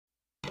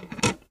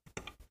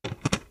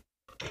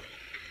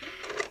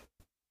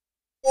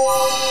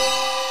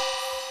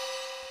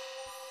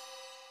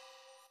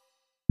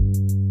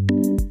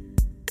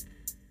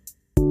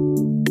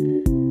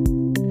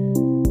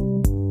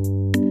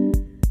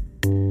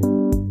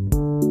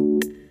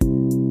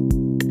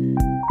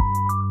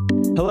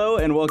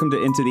and welcome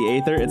to Into the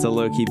Aether. It's a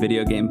low-key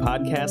video game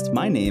podcast.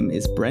 My name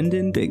is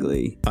Brendan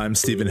Bigley. I'm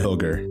Stephen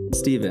Hilger.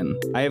 Stephen,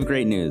 I have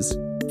great news.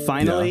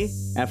 Finally,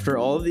 after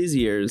all of these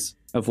years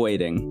of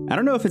waiting, I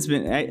don't know if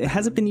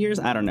has it been years?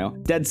 I don't know.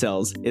 Dead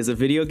Cells is a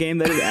video game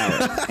that is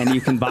out, and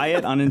you can buy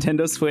it on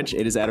Nintendo Switch.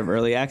 It is out of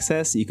early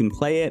access. You can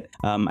play it.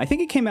 I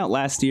think it came out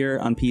last year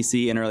on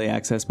PC in early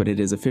access, but it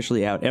is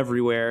officially out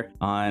everywhere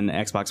on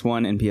Xbox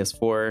One and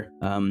PS4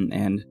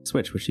 and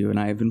Switch, which you and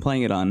I have been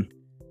playing it on.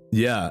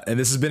 Yeah, and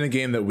this has been a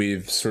game that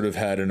we've sort of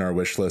had in our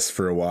wish list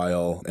for a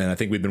while, and I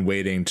think we've been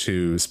waiting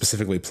to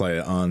specifically play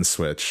it on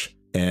Switch,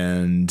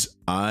 and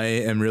I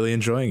am really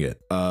enjoying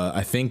it.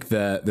 I think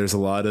that there's a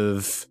lot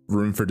of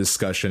room for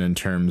discussion in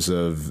terms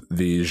of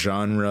the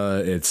genre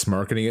it's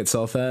marketing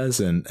itself as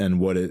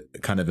and what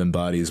it kind of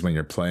embodies when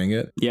you're playing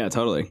it. Yeah,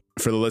 totally.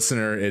 For the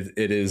listener,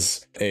 it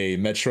is a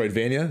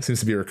Metroidvania,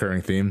 seems to be a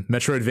recurring theme.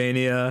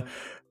 Metroidvania,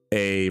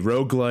 a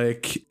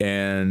roguelike,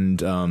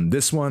 and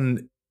this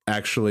one...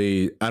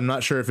 Actually, I'm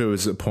not sure if it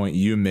was a point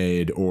you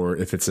made or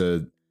if it's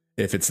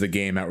the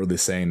game outwardly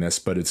saying this,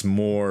 but it's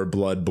more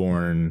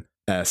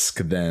Bloodborne-esque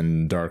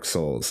than Dark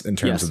Souls in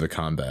terms of the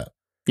combat.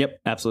 Yep,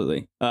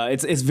 absolutely.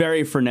 It's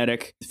very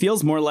frenetic. It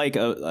feels more like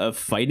a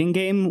fighting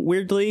game,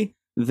 weirdly,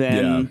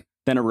 than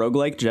a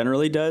roguelike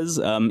generally does.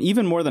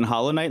 Even more than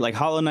Hollow Knight. Like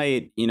Hollow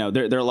Knight, you know,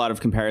 there are a lot of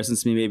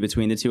comparisons to be made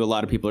between the two. A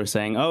lot of people are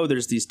saying, oh,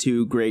 there's these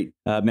two great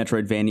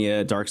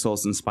Metroidvania, Dark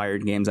Souls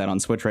inspired games out on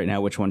Switch right now.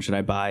 Which one should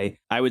I buy?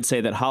 I would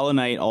say that Hollow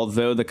Knight,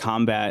 although the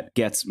combat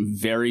gets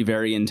very,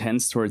 very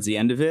intense towards the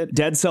end of it,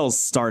 Dead Cells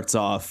starts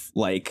off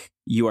like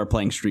you are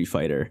playing Street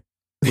Fighter,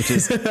 which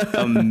is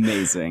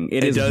amazing.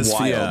 It is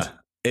wild. Yeah.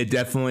 It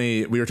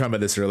definitely, we were talking about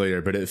this earlier,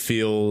 but it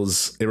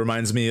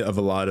reminds me of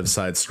a lot of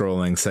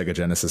side-scrolling Sega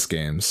Genesis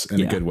games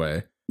in a good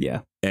way.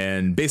 Yeah.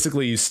 And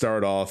basically you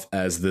start off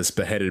as this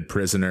beheaded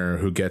prisoner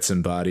who gets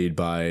embodied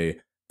by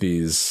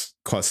these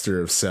cluster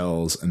of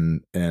cells,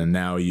 and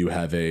now you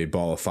have a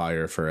ball of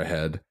fire for a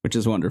head. Which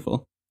is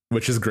wonderful.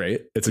 Which is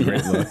great. It's a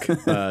great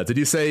look. Did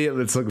you say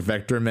it's like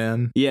Vector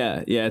Man?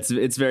 Yeah, it's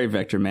very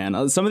Vector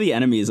Man. Some of the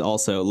enemies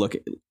also look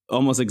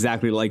almost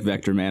exactly like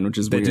Vector Man, which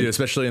is weird. They do,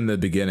 especially in the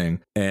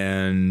beginning.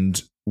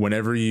 And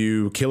whenever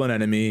you kill an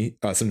enemy,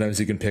 sometimes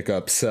you can pick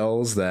up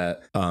cells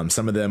that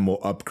some of them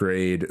will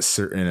upgrade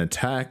certain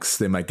attacks.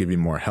 They might give you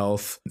more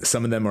health.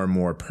 Some of them are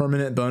more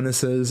permanent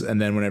bonuses. And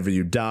then whenever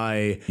you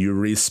die, you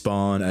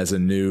respawn as a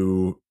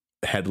new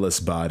headless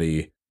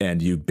body,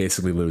 and you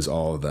basically lose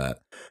all of that.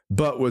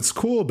 But what's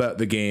cool about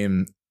the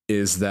game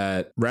is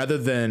that rather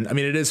than, I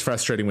mean, it is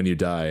frustrating when you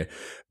die,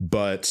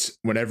 but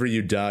whenever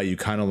you die, you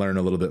kind of learn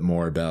a little bit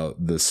more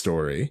about the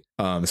story,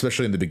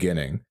 especially in the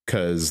beginning,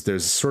 because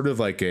there's sort of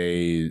like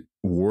a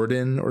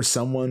warden or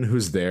someone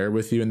who's there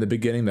with you in the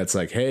beginning that's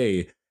like,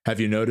 hey, have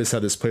you noticed how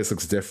this place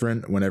looks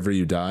different whenever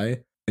you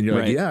die? And you're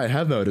like, yeah, I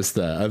have noticed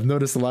that. I've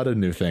noticed a lot of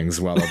new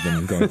things while I've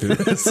been going through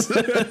this.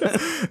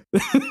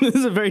 This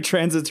is a very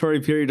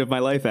transitory period of my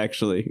life,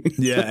 actually.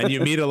 Yeah, and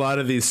you meet a lot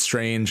of these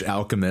strange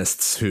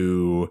alchemists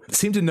who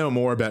seem to know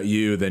more about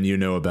you than you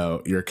know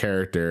about your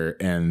character.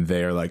 And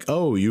they're like,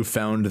 oh, you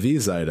found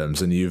these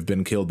items and you've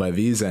been killed by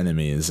these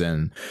enemies.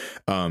 And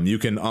you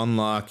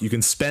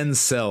can spend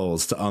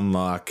cells to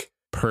unlock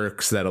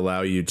perks that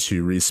allow you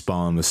to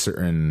respawn with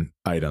certain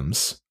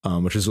items,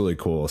 which is really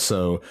cool.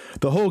 So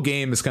the whole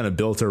game is kind of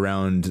built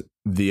around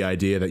the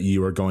idea that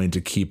you are going to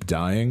keep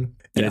dying.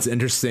 And it's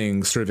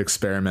interesting sort of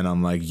experiment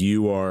on like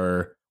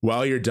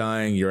while you're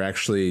dying, you're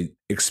actually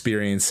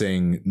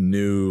experiencing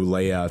new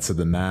layouts of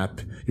the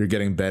map. You're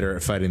getting better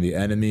at fighting the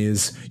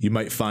enemies. You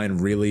might find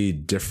really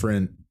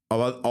different.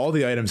 All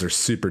the items are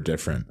super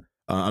different.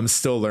 I'm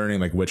still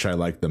learning like which I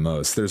like the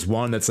most. There's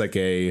one that's like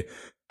a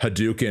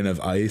Hadouken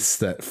of ice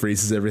that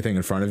freezes everything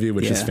in front of you,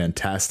 which is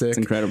fantastic. It's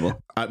incredible.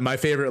 My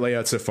favorite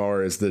layout so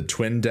far is the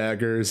twin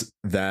daggers,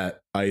 that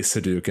ice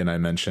Hadouken I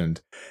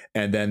mentioned,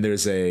 and then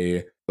there's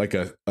there's like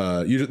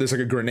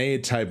a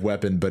grenade type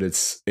weapon, but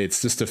it's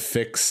just a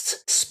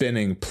fixed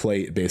spinning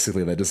plate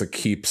basically that just like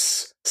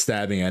keeps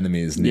stabbing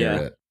enemies near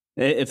it.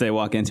 If they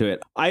walk into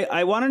it.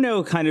 I want to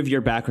know kind of your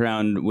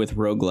background with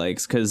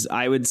roguelikes, because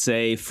I would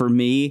say for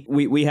me,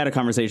 we had a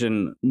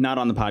conversation, not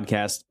on the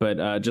podcast,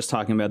 but just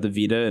talking about the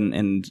Vita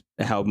and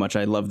how much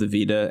I love the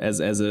Vita as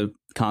a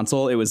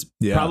console. It was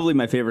probably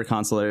my favorite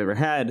console I ever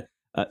had,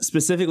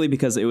 specifically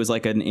because it was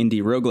like an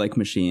indie roguelike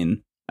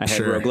machine. I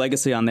had Rogue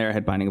Legacy on there. I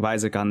had Binding of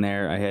Isaac on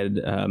there. I had,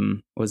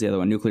 what was the other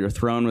one? Nuclear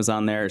Throne was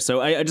on there.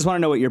 So I just want to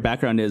know what your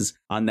background is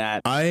on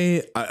that.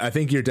 I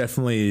think you're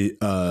definitely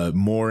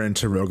more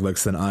into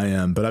roguelikes than I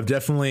am, but I've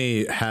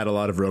definitely had a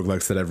lot of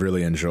roguelikes that I've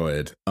really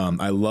enjoyed.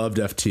 I loved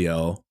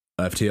FTL.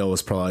 FTL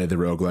was probably the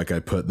roguelike I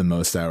put the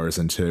most hours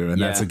into.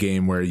 And that's a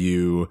game where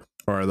you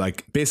are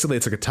like, basically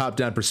it's like a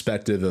top-down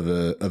perspective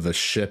of a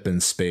ship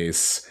in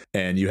space,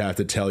 and you have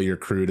to tell your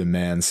crew to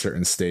man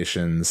certain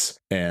stations,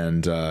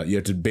 and you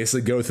have to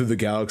basically go through the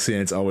galaxy,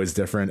 and it's always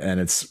different, and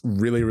it's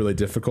really, really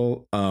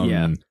difficult.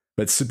 But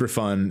but super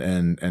fun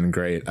and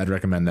great. I'd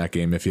recommend that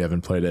game if you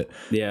haven't played it.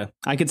 Yeah,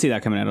 I could see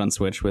that coming out on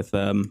Switch with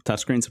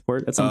touchscreen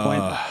support at some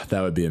point.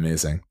 That would be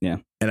amazing. Yeah.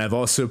 And I've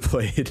also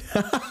played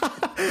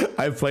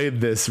I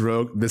played this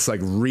like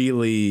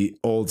really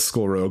old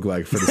school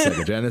roguelike for the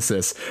Sega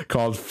Genesis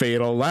called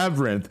Fatal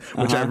Labyrinth,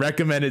 which I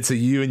recommended to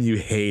you and you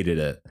hated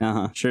it.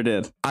 Sure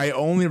did. I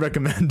only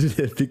recommended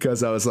it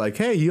because I was like,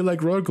 hey, you like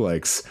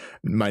roguelikes.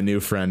 My new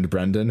friend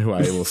Brendan, who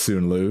I will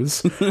soon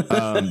lose.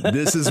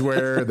 This is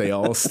where they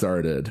all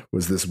started,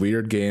 was this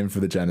weird game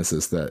for the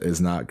Genesis that is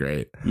not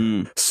great.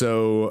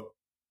 So,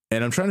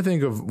 and I'm trying to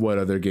think of what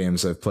other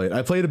games I've played.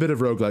 I played a bit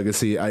of Rogue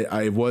Legacy.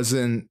 I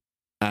wasn't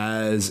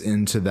as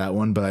into that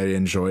one, but I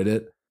enjoyed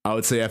it. I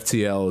would say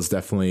FTL is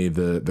definitely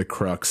the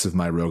crux of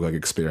my roguelike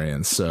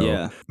experience. So,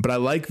 yeah. But I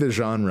like the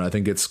genre. I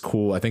think it's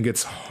cool. I think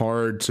it's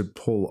hard to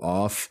pull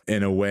off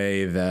in a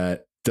way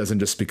that doesn't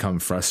just become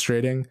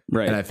frustrating.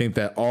 Right. And I think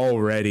that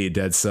already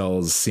Dead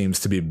Cells seems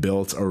to be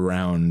built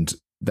around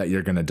that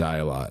you're going to die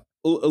a lot.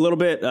 A little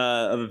bit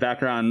of a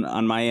background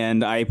on my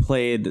end. I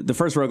played the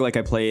first roguelike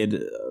I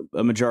played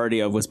a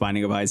majority of was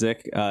Binding of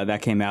Isaac.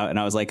 That came out and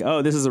I was like,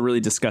 oh, this is a really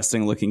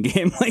disgusting looking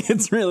game. Like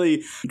it's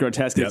really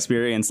grotesque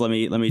experience. Let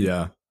me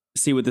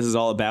see what this is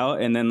all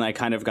about. And then I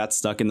kind of got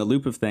stuck in the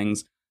loop of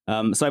things.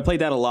 So I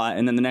played that a lot.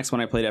 And then the next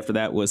one I played after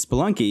that was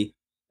Spelunky.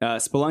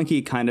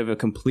 Spelunky, kind of a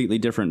completely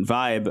different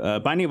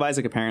vibe. Binding of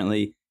Isaac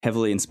apparently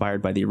heavily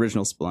inspired by the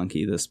original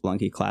Spelunky, the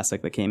Spelunky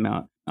classic that came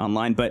out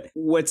online. But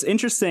what's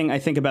interesting, I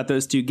think, about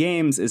those two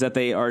games is that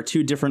they are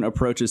two different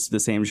approaches to the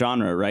same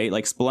genre, right?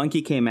 Like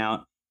Spelunky came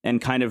out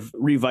and kind of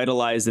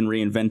revitalized and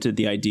reinvented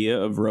the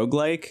idea of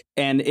roguelike.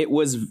 And it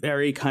was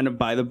very kind of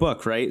by the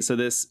book, right? So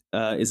this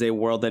is a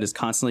world that is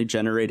constantly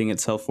generating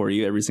itself for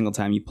you every single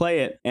time you play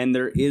it. And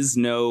there is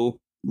no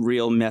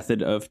real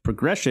method of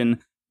progression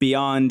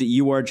beyond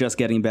you are just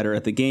getting better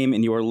at the game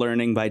and you are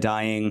learning by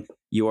dying.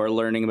 You are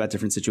learning about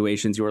different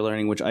situations. You are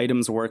learning which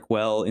items work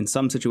well in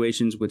some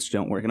situations, which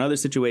don't work in other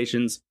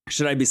situations.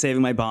 Should I be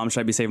saving my bomb? Should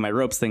I be saving my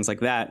ropes? Things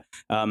like that.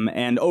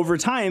 And over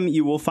time,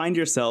 you will find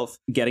yourself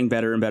getting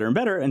better and better and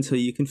better until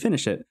you can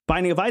finish it.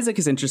 Binding of Isaac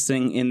is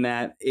interesting in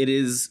that it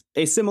is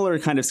a similar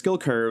kind of skill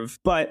curve,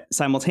 but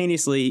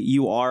simultaneously,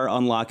 you are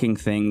unlocking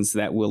things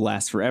that will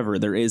last forever.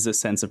 There is a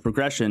sense of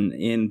progression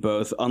in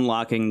both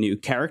unlocking new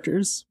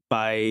characters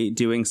by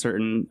doing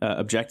certain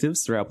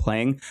objectives throughout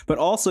playing, but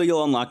also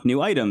you'll unlock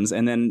new items.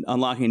 And then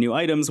unlocking new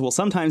items will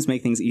sometimes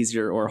make things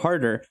easier or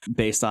harder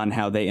based on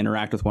how they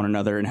interact with one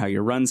another and how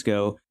your runs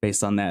go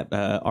based on that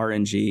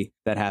RNG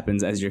that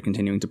happens as you're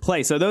continuing to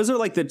play. So those are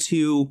like the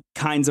two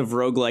kinds of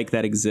roguelike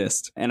that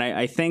exist. And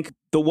I think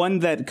the one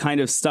that kind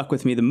of stuck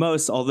with me the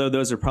most, although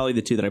those are probably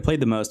the two that I played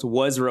the most,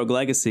 was Rogue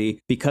Legacy,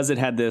 because it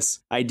had this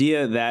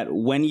idea that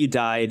when you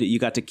died, you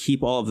got to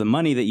keep all of the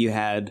money that you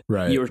had.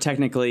 Right. You were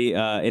technically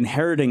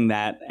inheriting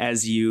that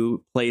as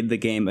you played the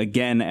game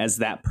again as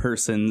that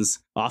person's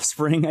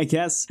offspring, I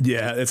guess.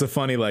 Yeah, it's a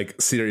funny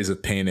like series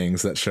of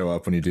paintings that show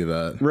up when you do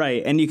that.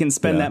 Right. And you can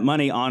spend that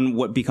money on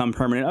what become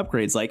permanent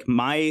upgrades. Like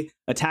my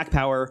attack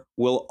power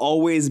will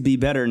always be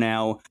better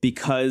now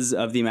because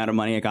of the amount of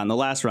money I got in the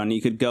last run.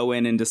 You could go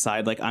in and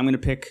decide, like, I'm going to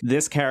pick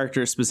this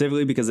character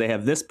specifically because they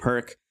have this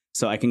perk.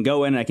 So I can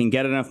go in and I can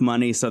get enough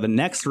money. So the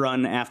next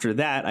run after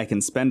that, I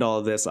can spend all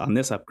of this on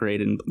this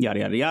upgrade and yada,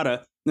 yada,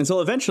 yada.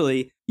 Until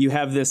eventually you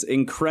have this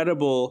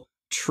incredible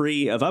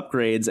tree of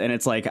upgrades, and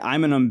it's like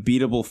I'm an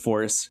unbeatable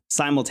force.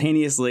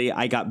 Simultaneously,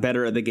 I got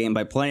better at the game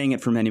by playing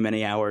it for many,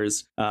 many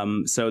hours.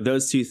 So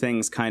those two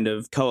things kind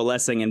of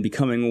coalescing and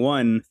becoming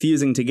one,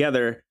 fusing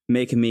together,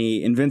 make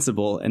me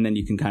invincible, and then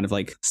you can kind of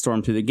like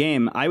storm through the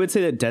game. I would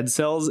say that Dead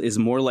Cells is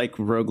more like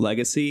Rogue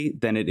Legacy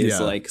than it is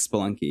like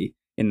Spelunky.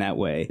 In that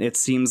way, it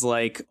seems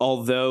like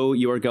although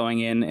you are going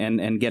in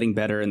and getting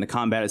better and the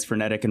combat is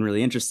frenetic and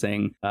really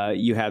interesting,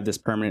 you have this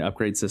permanent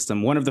upgrade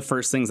system. One of the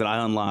first things that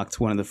I unlocked,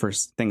 one of the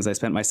first things I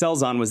spent my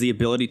cells on was the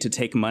ability to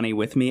take money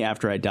with me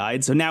after I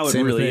died. So now it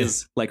really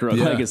is like Rogue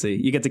Legacy.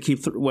 You get to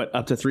keep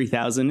up to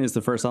 3,000 is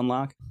the first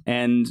unlock,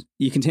 and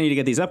you continue to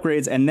get these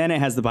upgrades. And then it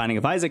has the Binding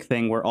of Isaac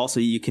thing where also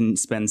you can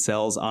spend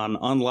cells on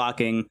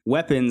unlocking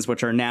weapons,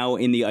 which are now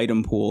in the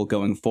item pool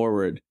going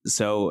forward.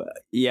 So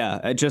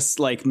yeah, just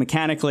like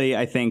mechanically,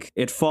 I think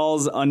it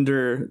falls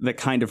under the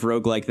kind of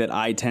roguelike that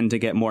I tend to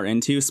get more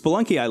into.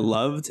 Spelunky I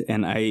loved,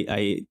 and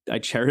I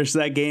cherish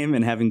that game,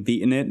 and having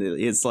beaten it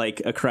is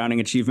like a crowning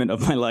achievement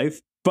of my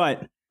life.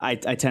 But I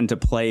tend to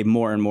play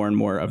more and more and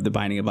more of the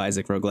Binding of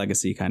Isaac Rogue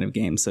Legacy kind of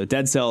game. So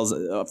Dead Cells,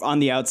 on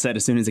the outset,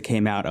 as soon as it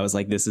came out, I was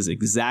like, this is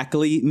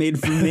exactly made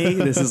for me.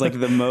 This is like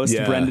the most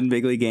Brendan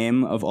Bigley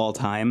game of all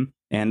time.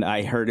 And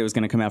I heard it was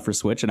going to come out for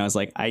Switch, and I was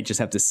like, I just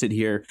have to sit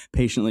here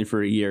patiently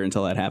for a year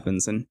until that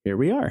happens. And here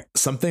we are.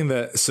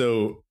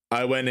 So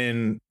I went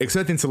in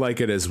expecting to like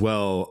it as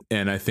well.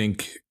 And I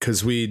think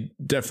because we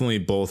definitely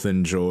both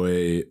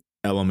enjoy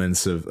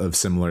elements of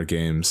similar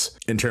games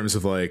in terms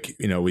of like,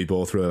 you know, we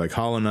both really like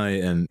Hollow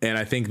Knight, and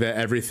I think that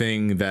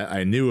everything that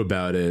I knew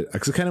about it,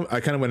 because I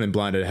kind of went in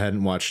blind. I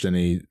hadn't watched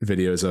any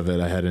videos of it.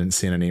 I hadn't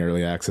seen any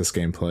early access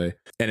gameplay,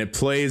 and it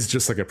plays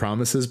just like it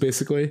promises,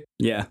 basically.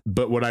 Yeah.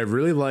 But what I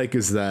really like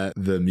is that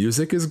the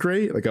music is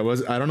great. Like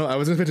I don't know, I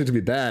wasn't expecting it to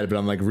be bad, but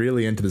I'm like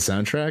really into the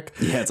soundtrack.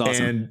 Yeah, it's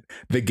awesome. And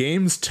the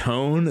game's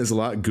tone is a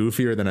lot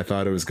goofier than I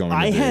thought it was going to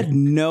be. I had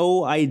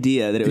no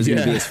idea that it was going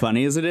to be as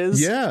funny as it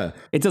is. Yeah.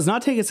 It does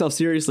not take itself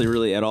seriously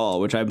really at all,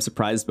 which I'm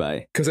surprised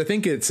by. Because I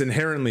think it's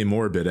inherently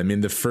morbid. I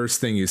mean, the first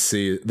thing you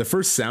see, the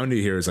first sound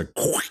you hear is like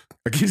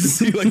you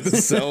see like the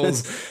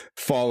cells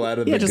fall out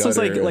of the gutter. Yeah, just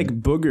like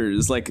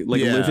boogers, like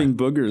living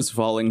boogers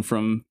falling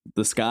from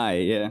the sky.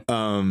 Yeah.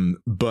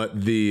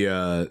 But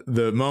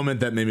the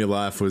moment that made me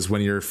laugh was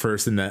when you're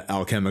first in that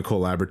alchemical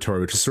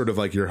laboratory, which is sort of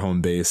like your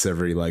home base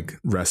every like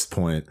rest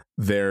point.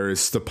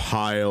 There's the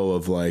pile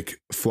of like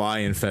fly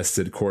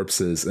infested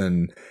corpses,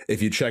 and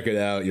if you check it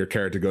out, your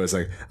character goes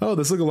like, "Oh,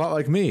 this look a lot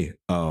like me."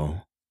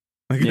 Oh.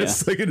 Like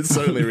it's like it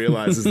suddenly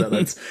realizes that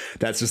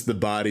that's just the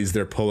bodies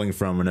they're pulling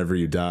from whenever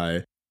you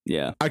die.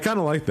 Yeah. I kind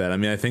of like that. I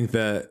mean, I think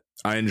that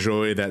I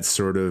enjoy that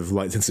sort of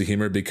light sense of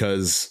humor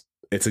because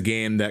it's a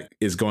game that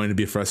is going to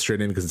be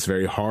frustrating because it's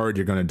very hard.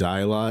 You're going to die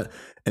a lot.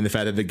 And the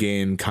fact that the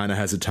game kind of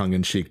has a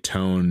tongue-in-cheek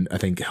tone, I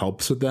think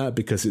helps with that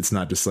because it's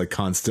not just like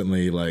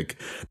constantly like,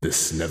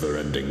 this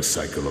never-ending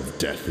cycle of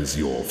death is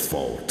your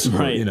fault.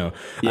 Right. Or, you know,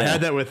 I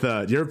had that with,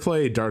 you ever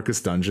play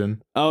Darkest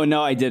Dungeon? Oh,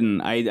 no, I didn't.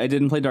 I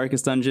didn't play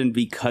Darkest Dungeon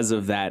because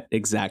of that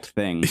exact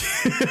thing.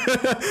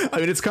 I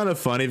mean, it's kind of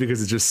funny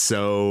because it's just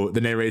so,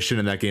 the narration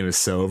in that game is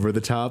so over the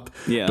top.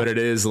 Yeah. But it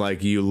is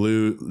like you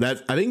lose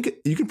that. I think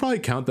you can probably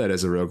count that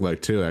as a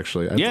roguelike too,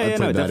 actually. I played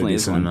that definitely a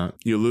decent amount.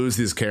 You lose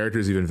these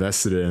characters you've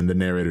invested in, and the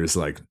narrator's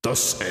like,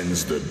 thus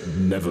ends the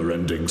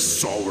never-ending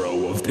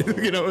sorrow of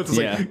you know, it's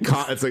like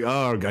it's like,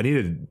 oh, I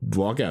need to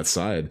walk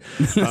outside.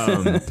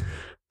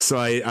 So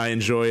I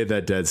enjoy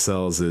that Dead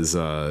Cells is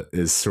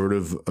sort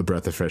of a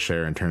breath of fresh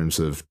air in terms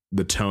of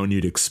the tone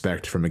you'd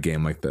expect from a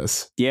game like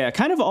this. Yeah,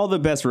 kind of all the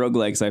best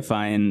roguelikes I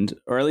find,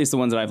 or at least the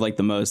ones that I've liked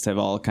the most, have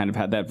all kind of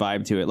had that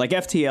vibe to it. Like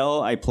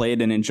FTL, I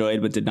played and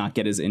enjoyed, but did not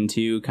get as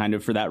into kind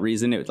of for that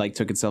reason. It like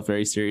took itself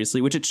very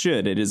seriously, which it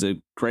should. It is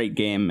a great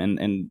game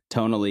and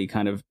tonally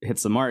kind of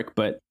hits the mark.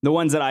 But the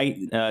ones that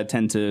I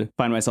tend to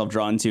find myself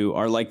drawn to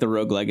are like the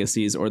Rogue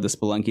Legacies or the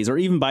Spelunkies or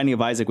even Binding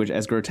of Isaac, which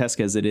as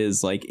grotesque as it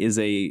is, like is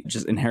a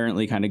just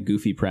inherently kind of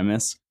goofy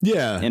premise.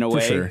 Yeah, in a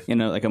way, sure.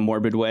 In a like a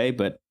morbid way.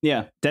 But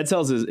yeah, Dead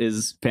Cells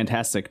is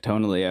fantastic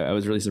tonally. I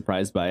was really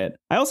surprised by it.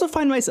 I also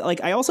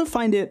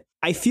find it,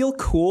 I feel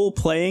cool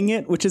playing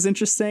it, which is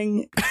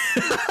interesting.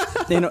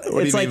 You know,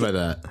 what do you mean by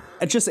that?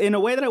 Just in a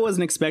way that I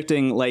wasn't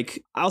expecting.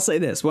 Like, I'll say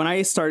this. When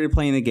I started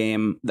playing the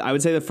game, I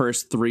would say the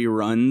first 3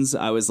 runs,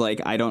 I was like,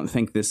 I don't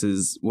think this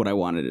is what I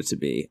wanted it to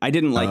be. I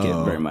didn't like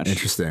it very much.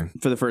 Interesting.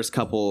 For the first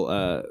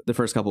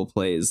couple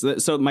plays.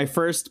 So my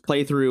first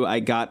playthrough, I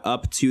got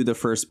up to the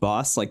first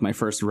boss, like my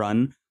first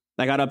run.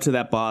 I got up to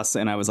that boss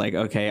and I was like,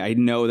 okay, I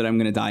know that I'm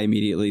going to die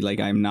immediately.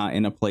 Like, I'm not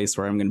in a place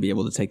where I'm going to be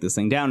able to take this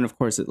thing down. And of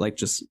course, it like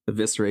just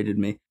eviscerated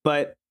me.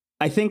 But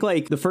I think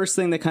like the first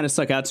thing that kind of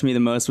stuck out to me the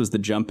most was the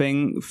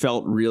jumping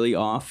felt really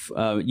off.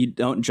 You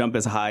don't jump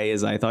as high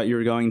as I thought you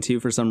were going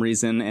to for some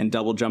reason. And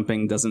double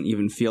jumping doesn't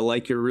even feel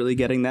like you're really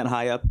getting that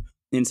high up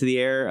into the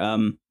air.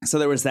 So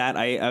there was that.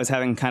 I was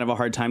having kind of a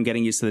hard time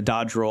getting used to the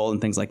dodge roll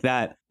and things like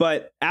that.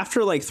 But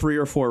after like 3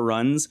 or 4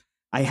 runs,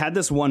 I had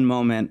this one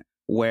moment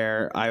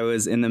where I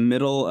was in the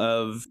middle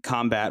of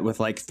combat with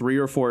like 3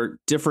 or 4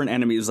 different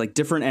enemies, like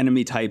different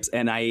enemy types.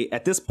 And I,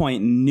 at this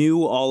point,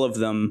 knew all of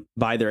them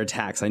by their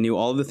attacks. I knew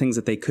all of the things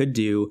that they could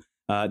do.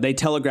 They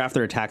telegraph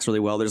their attacks really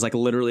well. There's like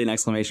literally an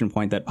exclamation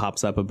point that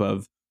pops up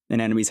above an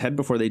enemy's head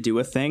before they do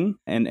a thing.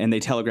 And they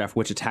telegraph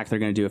which attack they're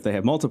going to do if they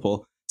have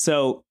multiple.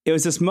 So it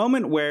was this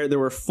moment where there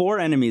were 4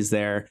 enemies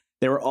there.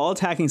 They were all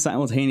attacking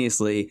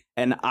simultaneously.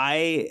 And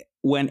I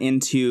went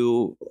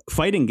into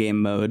fighting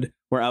game mode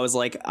where I was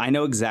like, I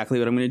know exactly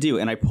what I'm going to do.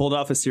 And I pulled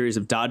off a series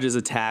of dodges,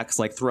 attacks,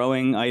 like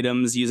throwing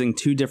items, using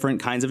 2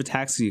 different kinds of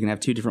attacks. So you can have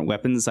 2 different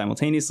weapons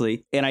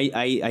simultaneously. And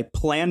I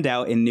planned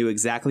out and knew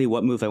exactly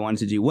what move I wanted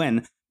to do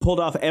when. Pulled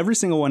off every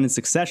single one in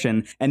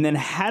succession, and then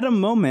had a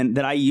moment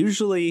that I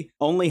usually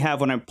only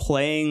have when I'm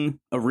playing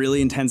a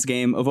really intense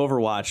game of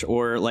Overwatch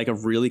or like a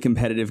really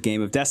competitive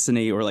game of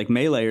Destiny or like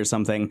Melee or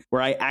something,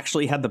 where I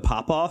actually had the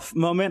pop-off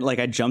moment. Like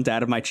I jumped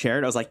out of my chair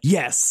and I was like,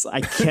 yes,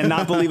 I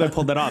cannot believe I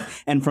pulled that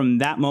off. And from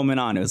that moment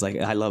on, it was like,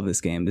 I love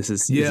this game. This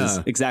is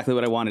exactly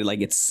what I wanted.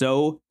 Like, it's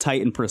so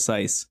tight and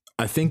precise.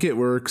 I think it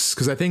works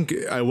because I think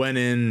I went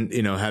in,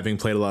 you know, having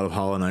played a lot of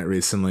Hollow Knight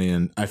recently,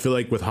 and I feel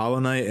like with Hollow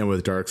Knight and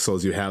with Dark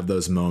Souls, you have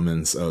those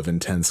moments of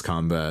intense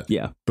combat.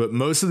 Yeah. But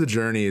most of the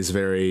journey is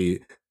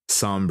very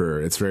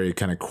somber. It's very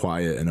kind of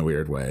quiet in a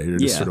weird way. You're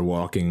just sort of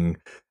walking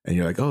and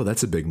you're like, oh,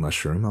 that's a big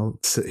mushroom. I'll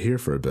sit here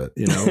for a bit,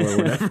 or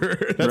whatever.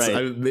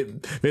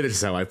 Maybe that's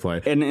just how I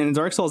play. And in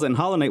Dark Souls and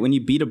Hollow Knight, when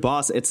you beat a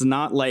boss, it's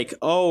not like,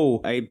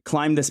 oh, I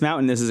climbed this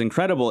mountain, this is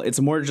incredible. It's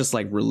more just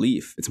like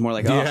relief. It's more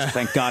like, oh,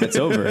 thank God it's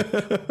over.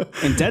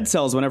 In Dead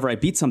Cells, whenever I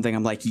beat something,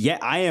 I'm like, yeah,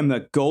 I am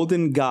the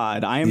golden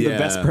god. I am the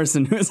best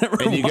person who has ever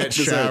walked. And you get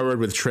showered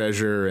with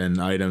treasure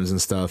and items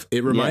and stuff.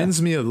 It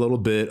reminds me a little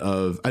bit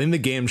of, I think the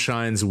game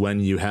shines when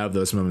you have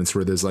those moments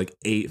where there's like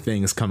 8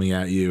 things coming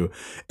at you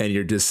and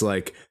you're just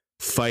like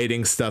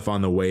fighting stuff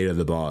on the way to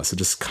the boss. So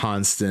just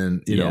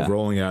constant,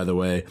 rolling out of the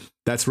way.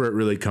 That's where it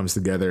really comes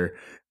together.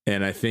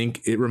 And I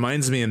think it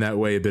reminds me in that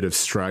way a bit of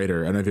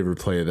Strider. I don't know if you ever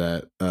played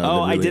that.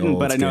 I didn't,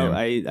 but I know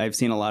I've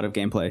seen a lot of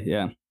gameplay.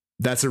 Yeah.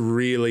 That's a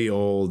really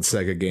old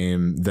Sega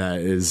game that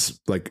is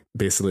like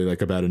basically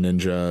like about a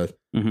ninja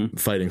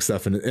fighting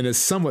stuff in a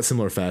somewhat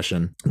similar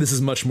fashion. This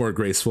is much more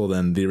graceful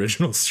than the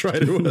original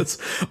Strider was.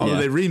 Although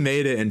they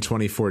remade it in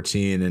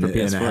 2014 and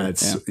it had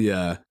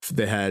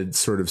they had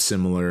sort of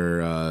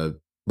similar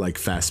like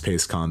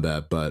fast-paced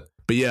combat, but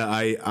yeah,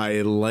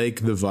 I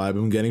like the vibe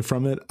I'm getting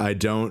from it. I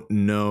don't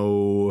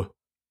know.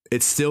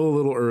 It's still a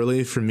little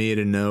early for me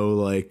to know,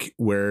 like,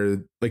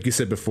 where, like you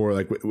said before,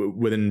 like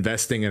with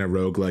investing in a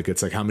roguelike,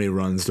 it's like, how many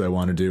runs do I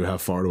want to do? How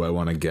far do I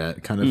want to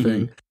get, kind of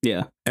thing.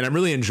 Yeah. And I'm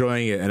really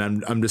enjoying it.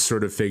 And I'm just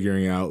sort of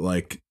figuring out,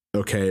 like,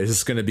 okay, is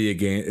this going to be a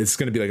game? It's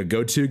going to be like a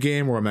go-to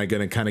game, or am I going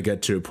to kind of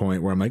get to a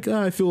point where I'm like,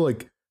 I feel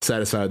like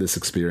satisfied with this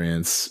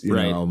experience, you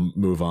know, I'll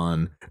move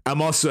on.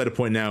 I'm also at a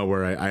point now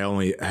where I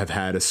only have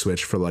had a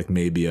Switch for like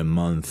maybe a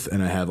month,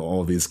 and I have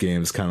all these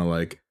games kind of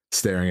like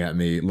staring at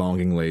me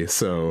longingly.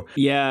 So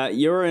yeah,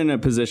 you're in a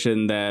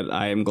position that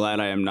I am glad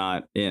I am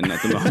not in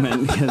at the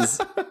moment, because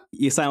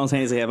you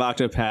simultaneously have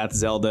Octopath,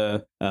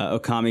 Zelda,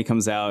 Okami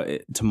comes out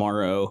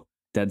tomorrow,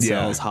 Dead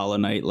Cells, Hollow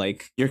Knight.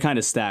 Like, you're kind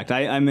of stacked.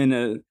 I'm in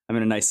a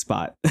nice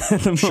spot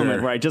at the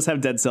moment where I just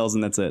have Dead Cells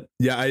and that's it.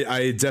 Yeah,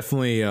 I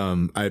definitely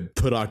I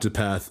put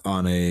Octopath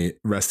on a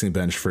resting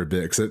bench for a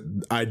bit, because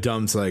I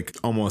dumped like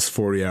almost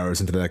 40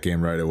 hours into that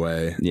game right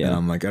away. Yeah, and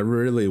I'm like, I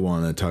really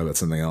want to talk about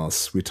something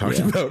else. I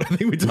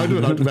think we talked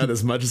about Octopath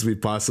as much as we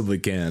possibly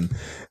can.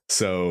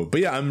 So,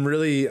 but yeah, I'm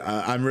really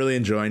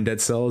enjoying Dead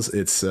Cells.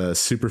 It's a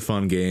super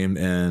fun game,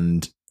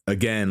 and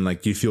again,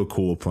 like, you feel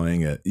cool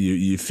playing it.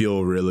 You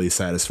feel really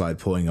satisfied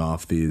pulling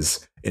off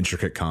these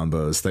intricate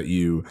combos that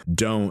you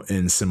don't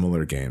in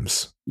similar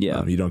games.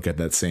 Yeah, you don't get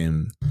that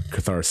same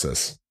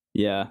catharsis.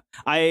 Yeah,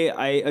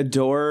 I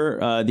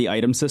adore the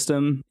item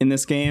system in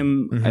this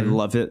game. I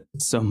love it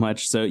so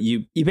much. So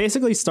you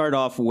basically start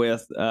off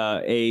with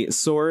a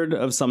sword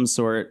of some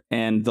sort,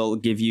 and they'll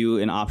give you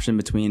an option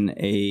between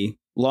a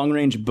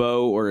long-range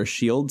bow or a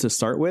shield to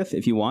start with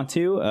if you want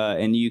to,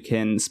 and you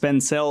can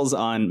spend cells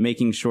on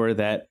making sure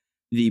that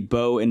the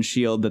bow and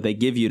shield that they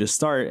give you to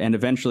start, and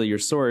eventually your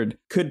sword,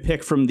 could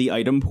pick from the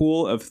item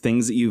pool of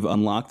things that you've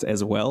unlocked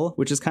as well,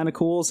 which is kind of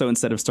cool. So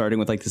instead of starting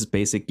with like this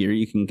basic gear,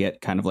 you can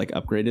get kind of like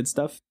upgraded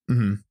stuff.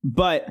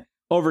 But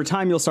over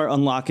time, you'll start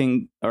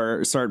unlocking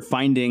or start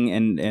finding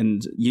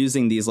and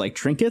using these like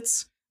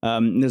trinkets.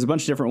 There's a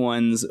bunch of different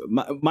ones.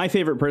 My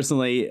favorite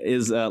personally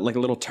is like a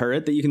little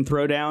turret that you can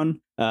throw down,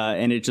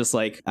 and it just,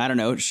 like, I don't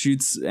know, it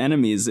shoots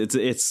enemies.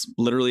 It's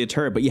literally a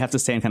turret, but you have to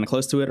stand kind of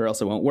close to it or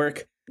else it won't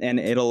work, and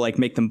it'll like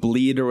make them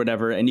bleed or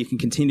whatever. And you can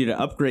continue to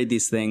upgrade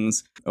these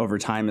things over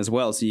time as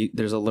well. So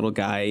there's a little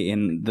guy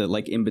in the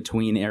like in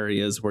between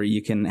areas where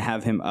you can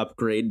have him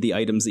upgrade the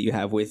items that you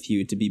have with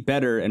you to be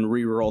better and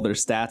reroll their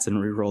stats and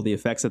reroll the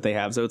effects that they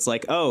have. So it's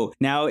like, oh,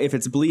 now if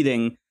it's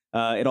bleeding,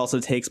 it also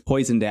takes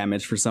poison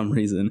damage for some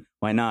reason.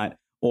 Why not?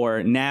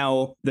 Or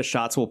now the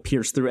shots will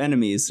pierce through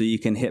enemies, so you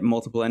can hit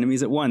multiple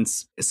enemies at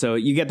once. So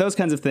you get those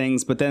kinds of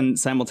things, but then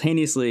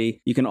simultaneously,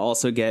 you can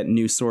also get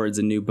new swords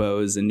and new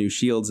bows and new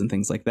shields and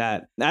things like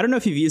that. I don't know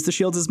if you've used the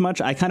shields as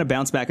much. I kind of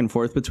bounce back and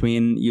forth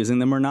between using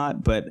them or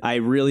not, but I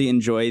really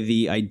enjoy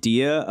the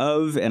idea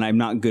of, and I'm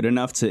not good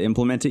enough to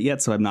implement it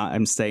yet, so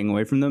I'm staying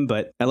away from them,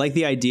 but I like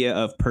the idea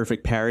of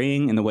perfect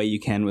parrying in the way you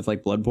can with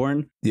like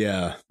Bloodborne.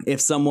 Yeah. If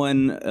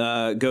someone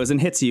goes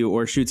and hits you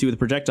or shoots you with a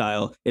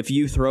projectile, if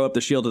you throw up the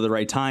shield at the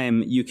right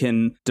time, you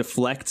can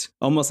deflect,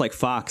 almost like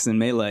Fox in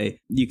Melee.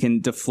 You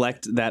can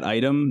deflect that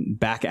item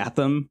back at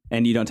them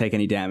and you don't take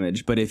any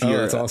damage. But if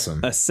you're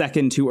a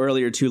second too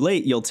early or too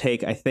late, you'll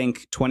take, I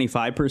think,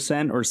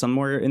 25% or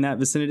somewhere in that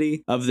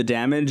vicinity of the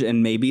damage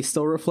and maybe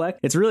still reflect.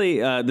 It's really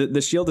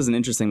the shield is an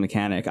interesting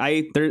mechanic.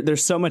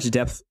 There's so much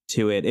depth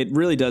to it. It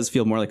really does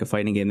feel more like a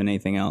fighting game than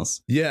anything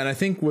else. Yeah, and I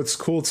think what's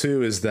cool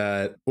too is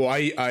that, well,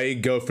 I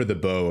go for the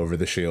bow over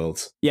the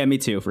shields. Yeah, me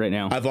too right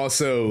now. I've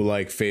also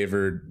like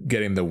favored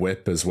getting the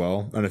whip as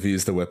well. I don't know if you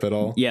use the whip at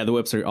all. Yeah, the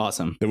whips are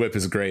awesome. The whip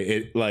is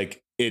great.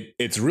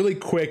 It's really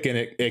quick, and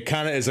it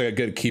kind of is like a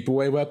good keep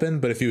away weapon,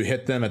 but if you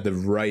hit them at the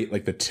right,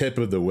 like the tip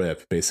of the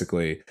whip,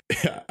 basically,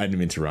 I didn't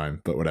mean to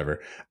rhyme, but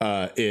whatever.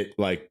 It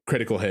like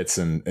critical hits,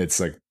 and it's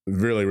like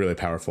really, really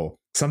powerful.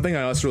 Something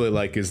I also really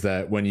like is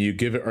that when you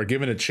are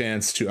given a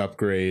chance to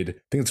upgrade,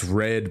 I think it's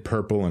red,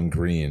 purple, or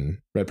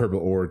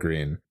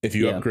green. If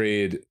you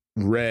upgrade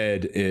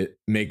red, it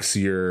makes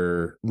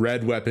your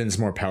red weapons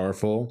more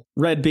powerful.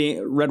 Red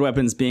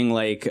weapons being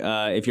like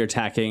if you're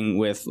attacking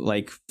with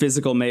like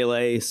physical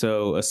melee,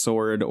 so a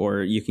sword,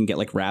 or you can get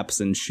like wraps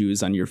and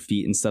shoes on your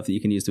feet and stuff that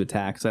you can use to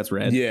attack. So that's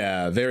red.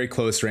 Yeah, very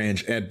close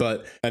range. And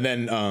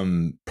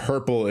then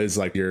purple is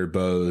like your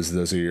bows,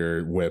 those are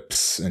your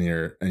whips and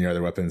your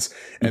other weapons.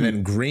 And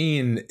then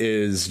green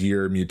is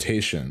your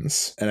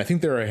mutations. And I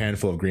think there are a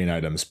handful of green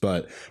items,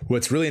 but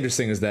what's really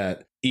interesting is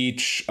that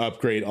each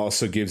upgrade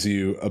also gives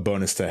you a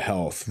bonus to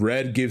health.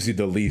 Red gives you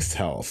the least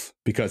health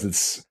because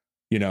it's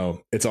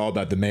all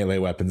about the melee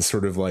weapons,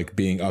 sort of like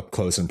being up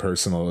close and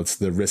personal. It's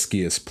the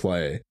riskiest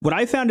play. What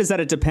I found is that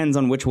it depends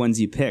on which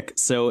ones you pick.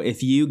 So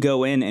if you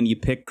go in and you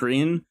pick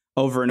green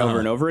over and over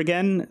and over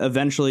again,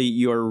 eventually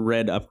your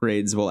red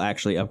upgrades will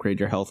actually upgrade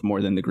your health more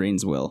than the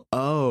greens will.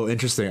 Oh,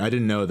 interesting. I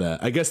didn't know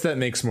that. I guess that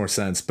makes more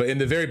sense. But in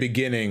the very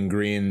beginning,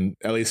 green,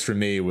 at least for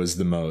me, was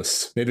the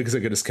most. Maybe because I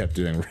just kept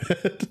doing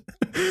red.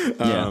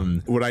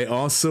 What I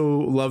also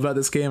love about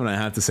this game, and I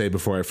have to say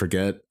before I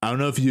forget, I don't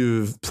know if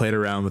you've played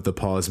around with the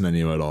pause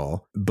menu at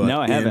all. But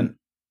no, I haven't.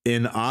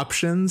 In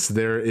options,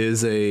 there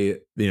is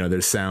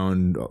there's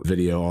sound,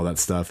 video, all that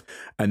stuff.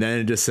 And then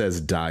it just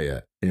says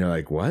diet. And you're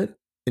like, what?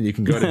 And you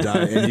can go to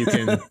diet and you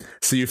can,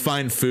 so you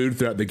find food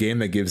throughout the game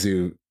that gives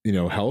you,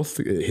 health.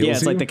 It heals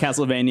it's you. like the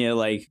Castlevania,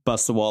 like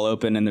bust the wall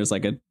open and there's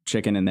like a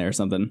chicken in there or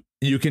something.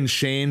 You can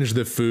change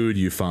the food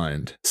you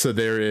find. So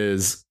there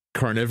is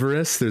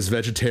carnivorous, there's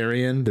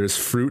vegetarian, there's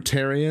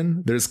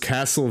fruitarian, there's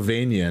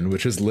Castlevanian,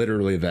 which is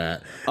literally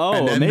that. Oh,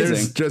 and then amazing.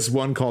 There's just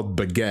one called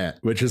baguette,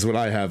 which is what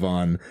I have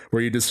on,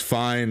 where you just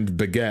find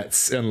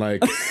baguettes and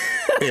like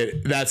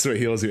that's what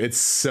heals you. It's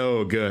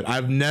so good.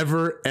 I've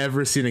never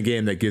ever seen a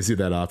game that gives you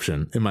that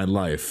option in my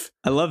life.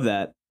 I love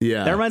that.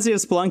 Yeah, that reminds me of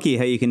Spelunky,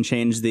 how you can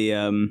change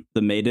the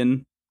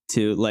maiden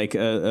to like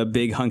a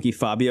big hunky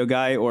Fabio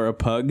guy or a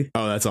pug.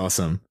 Oh, that's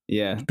awesome.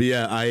 Yeah. But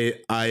yeah,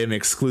 I am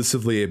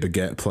exclusively a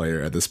baguette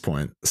player at this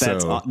point.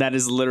 That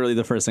is literally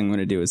the first thing I'm going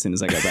to do as soon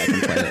as I go back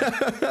and play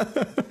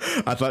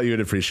it. I thought you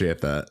would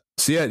appreciate that.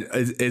 So yeah,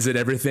 is it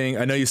everything?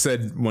 I know you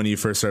said when you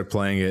first started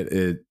playing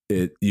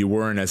it you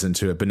weren't as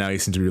into it, but now you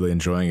seem to be really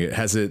enjoying it.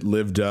 Has it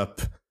lived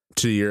up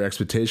to your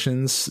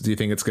expectations? Do you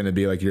think it's going to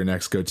be like your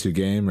next go-to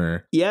game?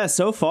 Or yeah,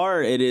 so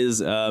far it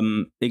is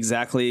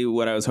exactly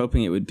what I was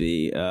hoping it would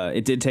be.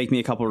 It did take me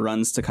a couple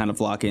runs to kind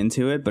of lock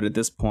into it, but at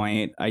this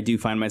point I do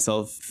find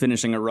myself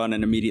finishing a run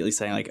and immediately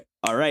saying like,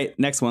 all right,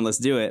 next one, let's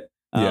do it.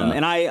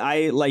 And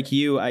I like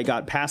you, I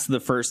got past the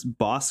first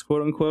boss,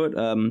 quote unquote.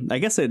 I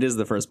guess it is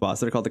the first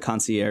boss. They're called the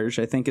Concierge,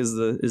 I think is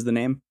the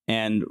name.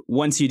 And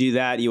once you do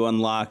that, you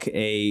unlock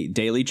a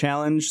daily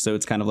challenge. So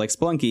it's kind of like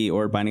Spelunky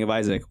or Binding of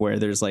Isaac, where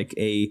there's like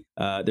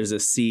there's a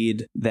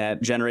seed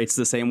that generates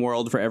the same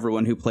world for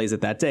everyone who plays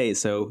it that day.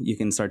 So you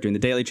can start doing the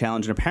daily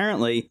challenge. And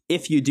apparently,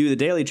 if you do the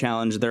daily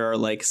challenge, there are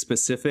like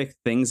specific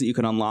things that you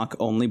can unlock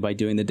only by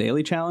doing the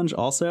daily challenge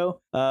also,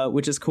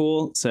 which is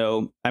cool.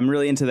 So I'm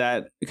really into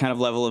that kind of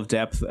level of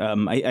depth.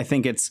 I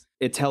think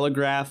it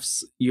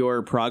telegraphs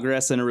your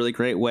progress in a really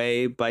great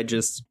way by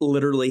just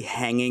literally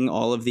hanging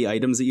all of the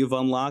items that you've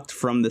unlocked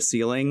from the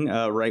ceiling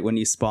right when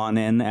you spawn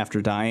in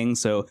after dying.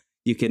 So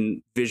you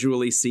can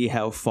visually see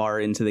how far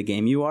into the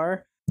game you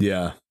are.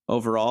 Yeah.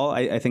 Overall,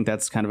 I think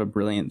that's kind of a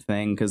brilliant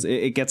thing because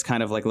it gets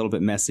kind of like a little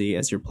bit messy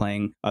as you're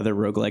playing other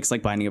roguelikes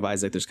like Binding of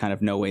Isaac. There's kind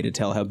of no way to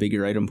tell how big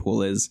your item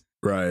pool is.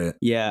 Right.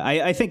 Yeah,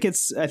 I think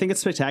it's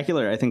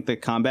spectacular. I think the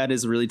combat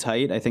is really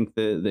tight. I think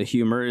the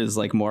humor is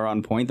like more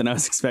on point than I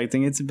was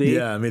expecting it to be.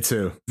 Yeah, me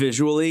too.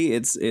 Visually,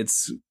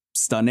 it's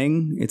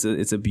stunning.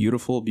 It's a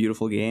beautiful,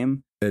 beautiful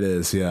game. It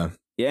is, yeah.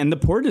 Yeah, and the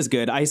port is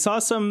good. I saw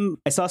some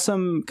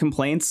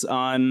complaints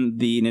on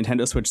the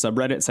Nintendo Switch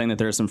subreddit saying that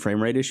there are some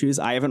frame rate issues.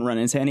 I haven't run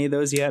into any of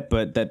those yet,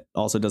 but that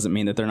also doesn't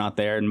mean that they're not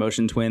there. And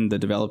Motion Twin, the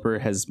developer,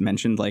 has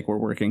mentioned like we're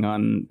working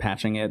on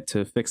patching it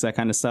to fix that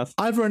kind of stuff.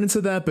 I've run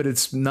into that, but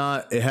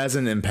it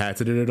hasn't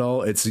impacted it at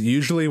all. It's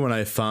usually when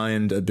I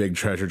find a big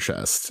treasure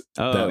chest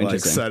that like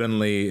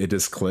suddenly it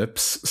just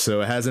clips.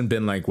 So it hasn't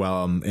been like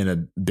while I'm in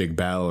a big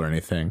battle or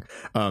anything.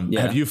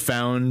 Have you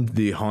found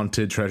the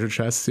haunted treasure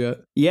chests yet?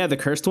 Yeah, the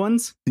cursed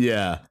ones.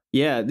 Yeah.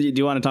 Yeah. Do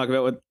you want to talk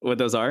about what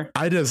those are?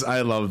 I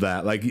love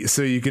that. Like,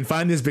 so you can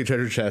find these big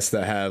treasure chests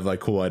that have like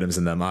cool items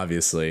in them,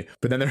 obviously.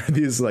 But then there are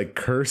these like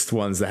cursed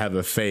ones that have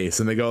a face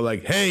and they go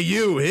like, hey,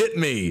 you hit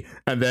me.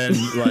 And then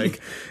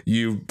like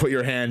you put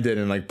your hand in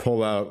and like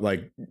pull out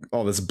like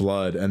all this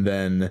blood. And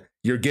then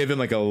you're given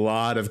like a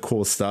lot of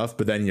cool stuff,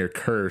 but then you're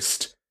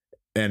cursed.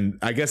 And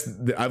I guess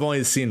I've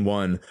only seen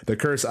one. The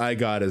curse I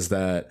got is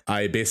that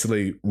I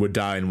basically would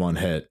die in one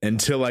hit.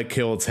 Until I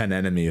kill 10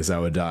 enemies, I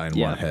would die in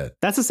one hit.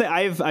 That's to say,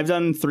 I've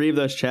done 3 of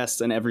those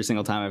chests, and every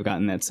single time I've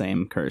gotten that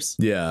same curse.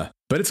 Yeah.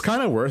 But it's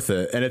kind of worth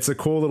it. And it's a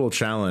cool little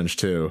challenge,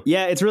 too.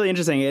 Yeah, it's really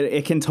interesting.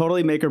 It can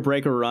totally make or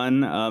break a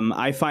run.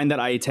 I find that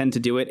I tend to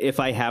do it if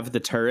I have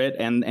the turret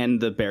and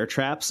the bear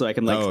trap. So I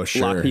can lock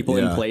people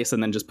in place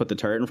and then just put the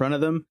turret in front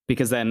of them.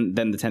 Because then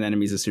the 10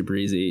 enemies is super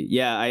easy.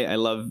 Yeah, I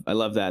love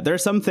that. There are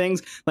some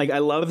things, like I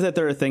love that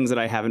there are things that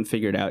I haven't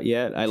figured out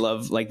yet. I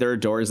love, like, there are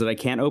doors that I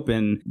can't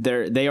open.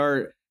 They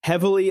are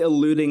heavily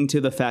alluding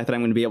to the fact that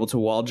I'm going to be able to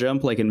wall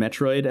jump like in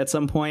Metroid at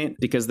some point,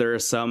 because there are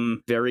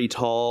some very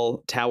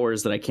tall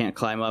towers that I can't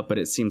climb up, but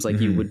it seems like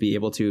you would be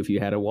able to if you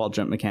had a wall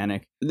jump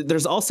mechanic.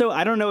 There's also,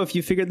 I don't know if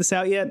you figured this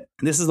out yet.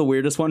 This is the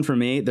weirdest one for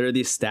me. There are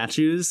these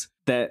statues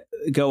that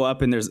go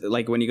up, and there's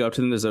like when you go up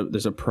to them,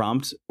 there's a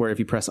prompt where if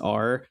you press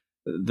R,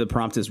 the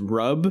prompt is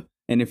rub.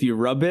 And if you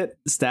rub it,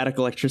 static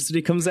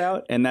electricity comes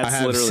out, and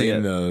that's literally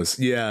it. Those.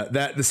 Yeah,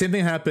 the same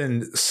thing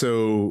happened.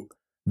 So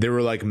there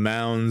were like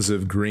mounds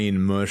of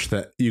green mush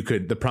that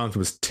the prompt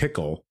was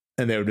tickle,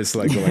 and they would just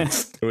like,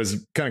 it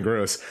was kind of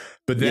gross.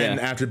 But then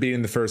after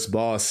beating the first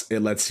boss,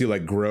 it lets you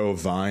like grow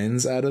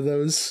vines out of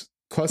those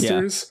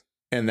clusters. Yeah.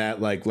 And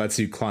that like lets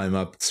you climb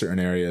up certain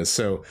areas.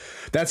 So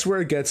that's where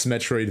it gets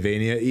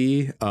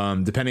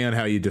Metroidvania-y, depending on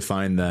how you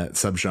define that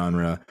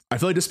subgenre. I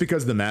feel like just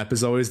because the map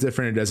is always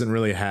different, it doesn't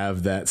really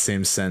have that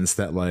same sense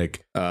that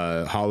like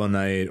Hollow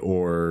Knight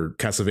or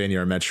Castlevania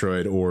or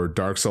Metroid or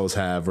Dark Souls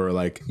have, where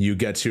like you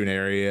get to an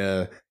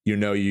area,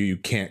 you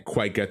can't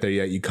quite get there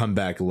yet, you come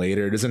back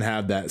later. It doesn't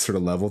have that sort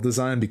of level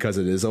design because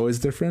it is always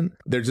different.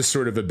 They're just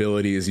sort of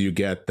abilities you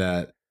get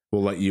that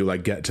will let you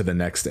like get to the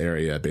next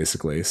area,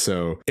 basically.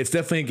 So it's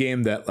definitely a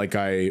game that like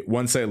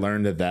once I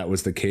learned that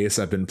was the case,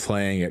 I've been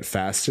playing it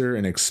faster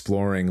and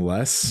exploring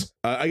less.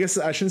 I guess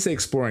I shouldn't say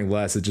exploring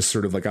less. It's just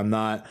sort of like I'm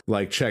not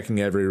like checking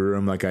every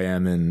room like I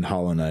am in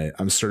Hollow Knight.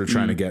 I'm sort of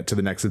trying to get to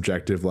the next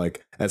objective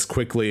like as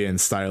quickly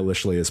and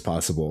stylishly as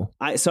possible.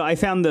 So I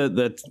found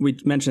we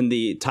mentioned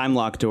the time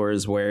lock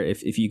doors where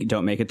if you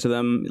don't make it to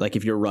them, like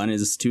if your run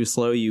is too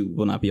slow, you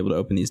will not be able to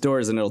open these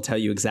doors, and it'll tell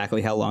you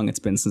exactly how long it's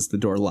been since the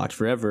door locked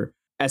forever.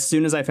 As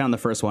soon as I found the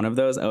first one of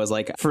those, I was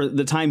like, for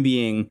the time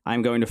being,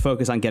 I'm going to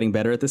focus on getting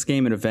better at this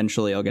game, and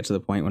eventually I'll get to the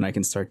point when I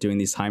can start doing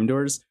these time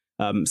doors.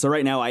 So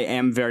right now I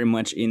am very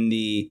much in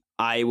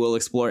I will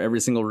explore every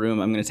single room.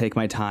 I'm going to take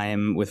my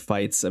time with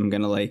fights. I'm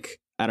going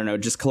to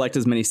just collect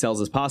as many cells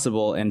as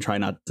possible and try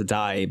not to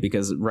die,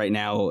 because right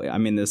now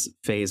I'm in this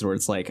phase where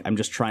it's like, I'm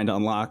just trying to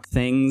unlock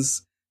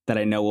things that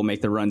I know will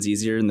make the runs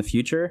easier in the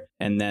future.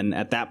 And then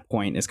at that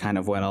point is kind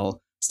of when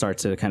I'll start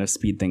to kind of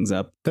speed things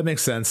up. That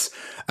makes sense.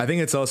 I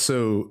think it's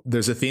also,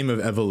 there's a theme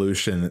of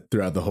evolution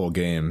throughout the whole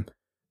game.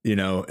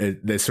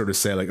 They sort of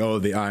say like, oh,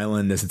 the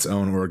island is its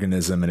own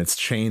organism and it's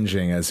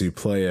changing as you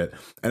play it.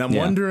 And I'm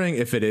wondering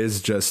if it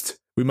is just,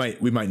 we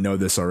might know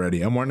this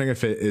already. I'm wondering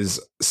if it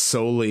is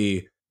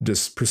solely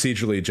just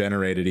procedurally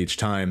generated each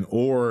time,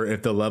 or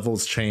if the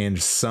levels change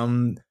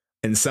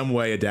in some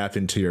way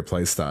adapting to your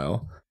play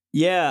style.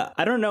 Yeah,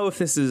 I don't know if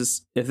this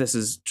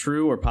is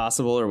true or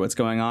possible or what's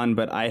going on,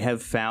 but I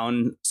have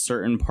found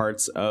certain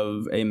parts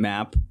of a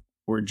map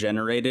were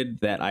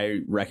generated that I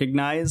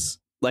recognize.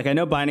 Like I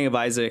know Binding of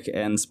Isaac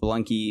and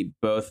Spelunky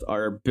both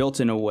are built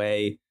in a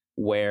way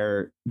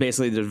where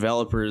basically the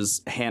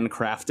developers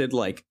handcrafted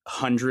like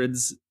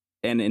hundreds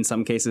and in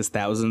some cases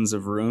thousands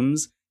of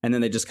rooms, and then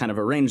they just kind of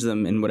arrange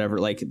them in whatever,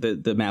 like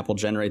the map will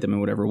generate them in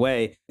whatever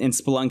way. In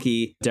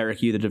Spelunky,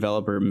 Derek Yu, the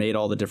developer, made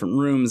all the different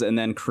rooms and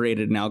then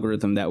created an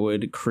algorithm that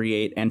would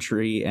create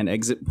entry and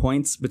exit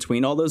points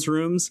between all those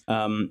rooms.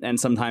 And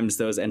sometimes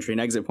those entry and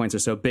exit points are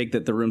so big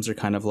that the rooms are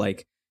kind of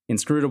like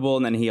inscrutable.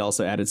 And then he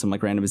also added some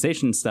like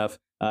randomization stuff.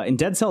 In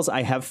Dead Cells,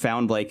 I have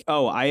found like,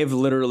 oh, I have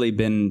literally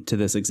been to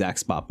this exact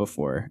spot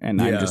before,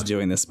 and I'm just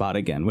doing this spot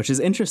again, which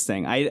is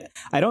interesting. I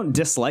don't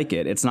dislike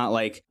it. It's not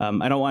like,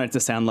 I don't want it to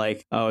sound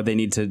like, oh, they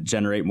need to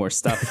generate more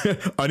stuff.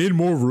 I need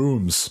more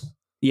rooms.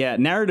 Yeah,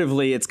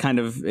 narratively, it's kind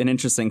of an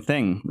interesting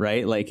thing,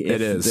 right? Like,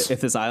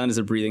 if this island is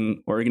a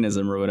breathing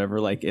organism or whatever,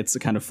 like, it's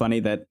kind of funny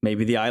that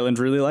maybe the island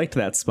really liked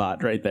that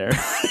spot right there.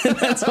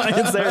 That's why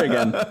it's there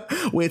again.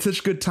 We had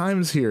such good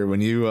times here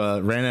when you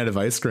ran out of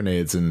ice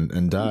grenades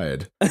and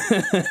died.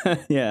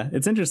 Yeah,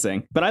 it's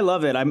interesting. But I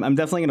love it. I'm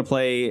definitely going to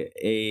play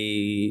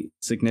a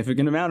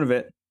significant amount of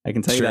it. I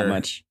can tell you that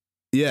much.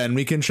 Yeah, and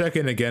we can check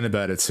in again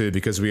about it too,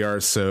 because we are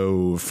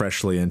so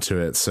freshly into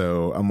it.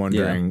 So I'm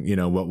wondering,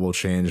 what will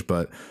change,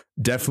 but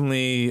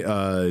definitely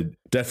a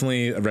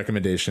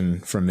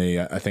recommendation from me.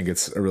 I think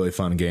it's a really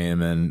fun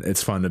game, and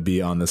it's fun to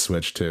be on the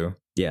Switch too.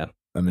 Yeah,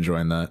 I'm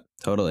enjoying that.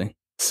 Totally.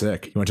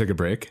 Sick. You want to take a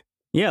break?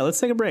 Yeah,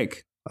 let's take a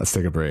break. Let's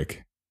take a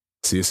break.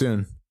 See you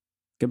soon.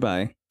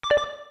 Goodbye.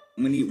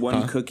 I'm gonna eat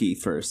one cookie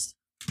first.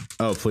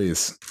 Oh,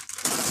 please.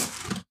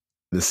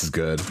 This is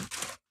good.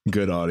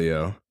 Good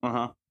audio.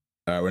 Uh-huh.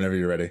 All right, whenever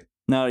you're ready.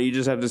 No, you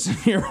just have to sit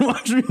here and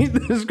watch me eat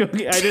this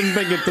cookie. I didn't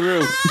think it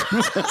through.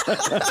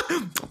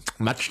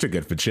 Much too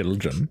good for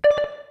children.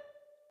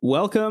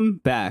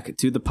 Welcome back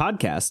to the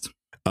podcast.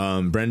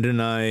 Brendan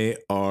and I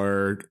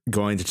are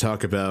going to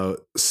talk about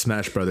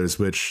Smash Brothers,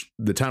 which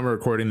the time we're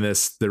recording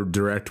this, the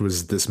direct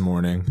was this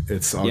morning.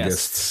 It's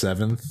August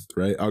 7th,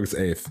 right? August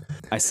 8th.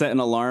 I set an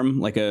alarm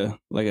like a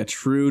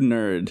true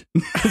nerd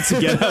to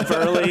get up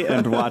early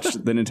and watch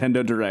the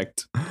Nintendo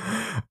Direct.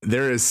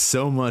 There is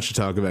so much to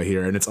talk about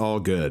here, and it's all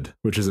good,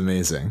 which is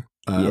amazing.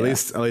 At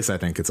least I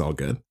think it's all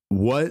good.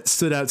 What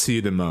stood out to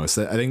you the most?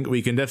 I think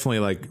we can definitely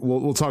like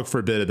we'll talk for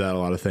a bit about a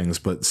lot of things,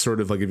 but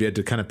sort of like if you had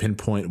to kind of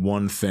pinpoint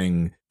one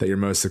thing that you're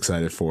most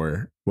excited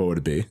for, what would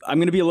it be? I'm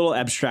going to be a little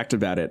abstract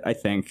about it, I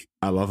think.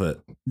 I love it.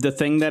 The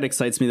thing that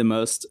excites me the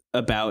most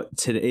about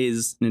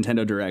today's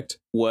Nintendo Direct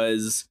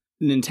was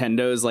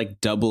Nintendo's like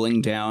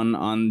doubling down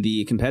on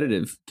the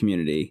competitive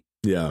community.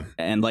 Yeah.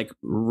 And like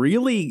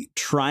really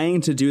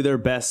trying to do their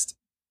best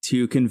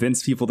to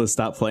convince people to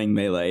stop playing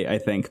Melee, I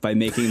think, by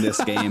making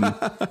this game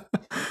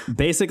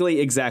basically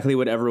exactly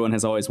what everyone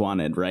has always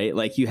wanted, right?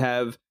 Like you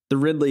have the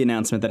Ridley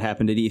announcement that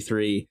happened at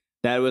E3.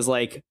 That was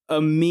like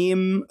a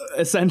meme,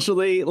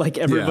 essentially. Like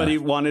everybody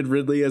wanted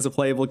Ridley as a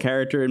playable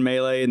character in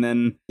Melee, and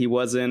then he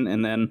wasn't.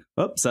 And then,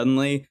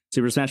 suddenly,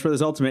 Super Smash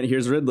Bros. Ultimate,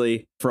 here's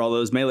Ridley for all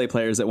those Melee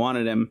players that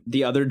wanted him.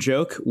 The other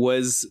joke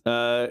was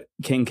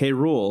King K.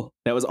 Rool.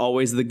 That was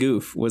always the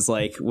goof, was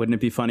like, wouldn't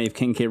it be funny if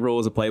King K. Rool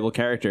was a playable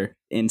character?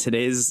 In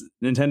today's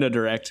Nintendo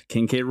Direct,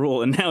 King K.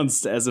 Rool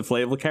announced as a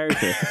playable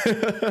character.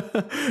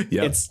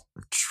 It's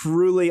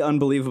truly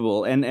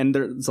unbelievable. And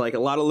there's like a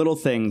lot of little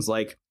things,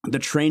 like the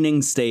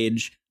training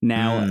stage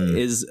now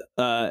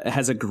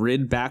has a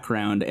grid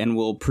background and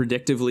will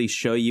predictively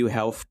show you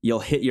how you'll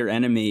hit your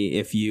enemy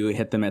if you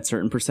hit them at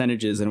certain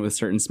percentages and with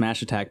certain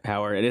smash attack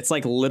power. And it's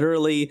like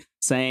literally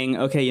saying,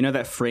 okay, you know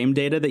that frame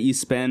data that you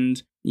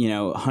spend,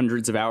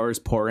 hundreds of hours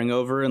poring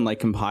over and like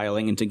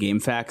compiling into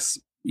GameFAQs,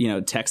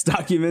 text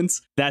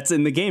documents, that's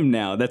in the game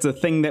now. That's a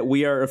thing that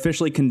we are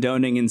officially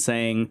condoning and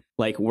saying,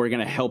 like, we're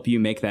going to help you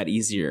make that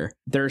easier.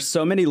 There are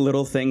so many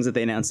little things that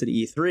they announced at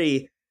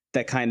E3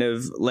 that kind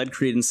of led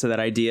credence to that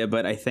idea,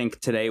 but I think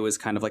today was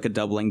kind of like a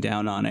doubling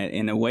down on it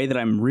in a way that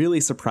I'm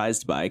really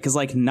surprised by. Because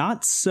like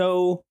not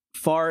so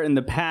far in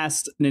the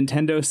past,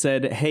 Nintendo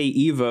said, hey,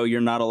 Evo, you're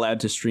not allowed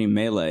to stream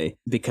Melee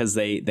because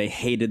they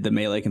hated the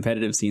Melee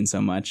competitive scene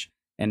so much.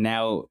 And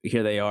now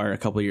here they are a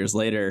couple years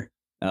later.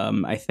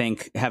 I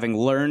think having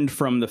learned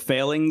from the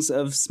failings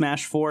of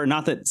Smash 4,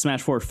 not that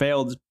Smash 4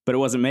 failed, but it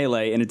wasn't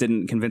Melee and it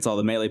didn't convince all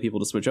the Melee people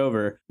to switch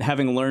over.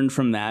 Having learned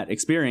from that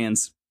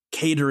experience,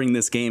 catering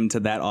this game to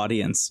that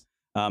audience,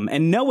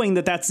 and knowing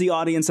that that's the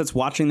audience that's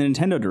watching the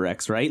Nintendo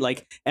Directs, right?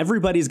 Like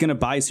everybody's going to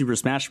buy Super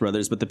Smash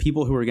Brothers, but the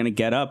people who are going to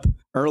get up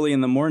early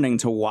in the morning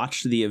to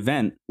watch the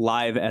event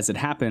live as it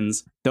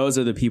happens, those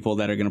are the people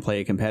that are going to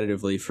play it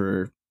competitively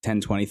for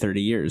 10, 20,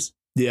 30 years.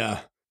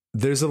 Yeah.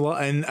 There's a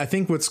lot, and I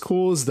think what's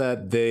cool is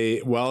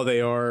that while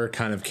they are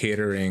kind of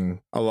catering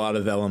a lot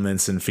of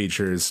elements and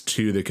features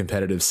to the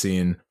competitive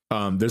scene,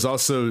 there's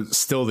also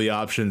still the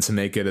option to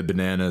make it a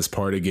bananas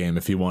party game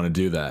if you want to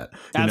do that.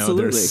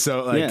 Absolutely. There's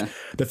so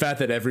the fact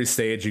that every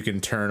stage you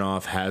can turn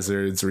off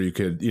hazards, or you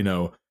could,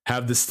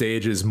 have the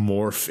stages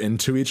morph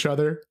into each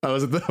other. I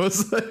was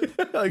like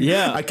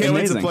I can't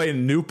wait to play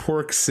New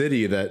Pork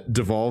City that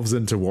devolves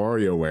into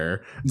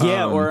WarioWare.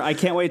 Or I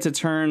can't wait to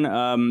turn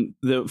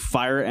the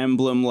Fire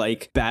Emblem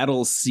like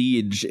Battle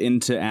Siege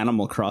into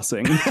Animal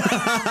Crossing.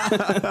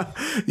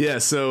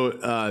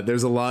 So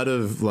there's a lot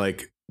of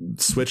like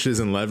switches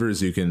and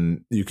levers you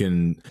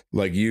can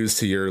like use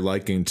to your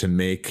liking to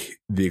make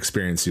the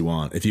experience you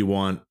want. If you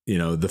want,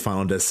 the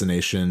Final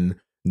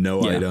Destination,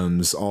 no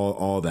items,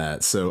 all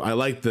that. So I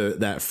like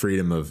that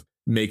freedom of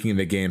making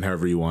the game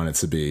however you want it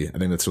to be. I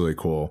think that's really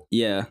cool.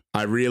 Yeah.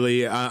 I'm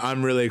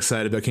really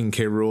excited about King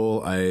K.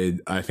 Rool.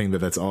 I think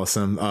that's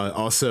awesome.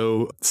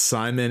 Also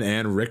Simon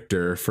and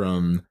Richter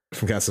from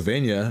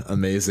Castlevania,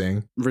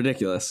 amazing.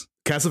 Ridiculous.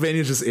 Castlevania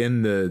is just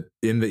in the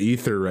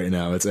ether right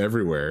now. It's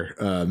everywhere.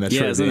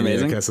 Metroidvania, isn't it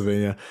amazing?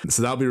 Castlevania.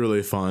 So that'll be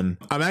really fun.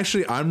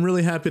 I'm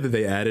really happy that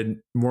they added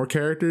more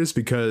characters,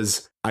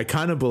 because I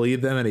kind of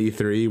believed them at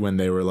E3 when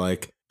they were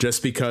like,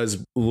 just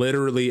because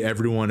literally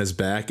everyone is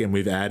back and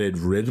we've added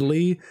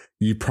Ridley,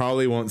 you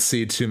probably won't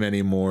see too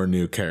many more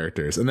new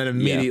characters. And then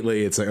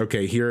immediately it's like,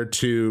 okay, here are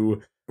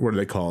two, what are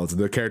they called?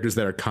 The characters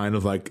that are kind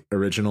of like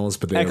originals,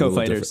 but they Echo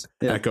Fighters.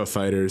 Echo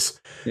Fighters.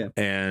 Yeah.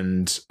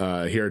 And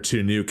here are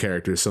two new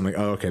characters. So I'm like,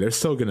 oh, okay, they're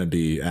still going to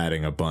be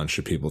adding a bunch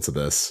of people to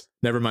this.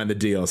 Never mind the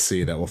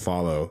DLC that will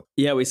follow.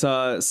 Yeah, we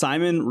saw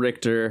Simon,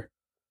 Richter,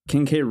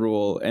 King K.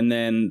 Rool, and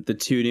then the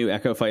two new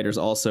Echo Fighters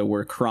also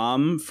were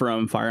Chrom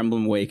from Fire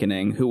Emblem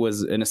Awakening, who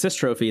was an assist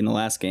trophy in the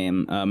last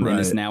game, and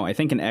is now, I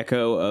think, an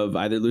echo of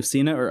either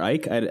Lucina or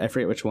Ike. I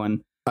forget which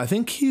one. I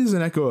think he's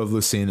an echo of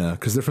Lucina,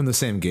 because they're from the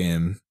same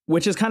game.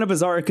 Which is kind of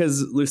bizarre,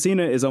 because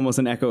Lucina is almost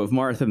an echo of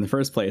Marth in the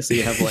first place. So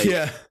you have like...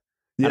 I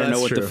don't know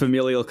what the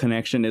familial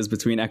connection is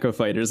between Echo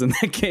Fighters in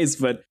that case,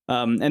 but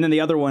and then the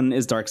other one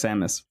is Dark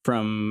Samus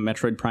from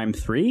Metroid Prime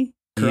 3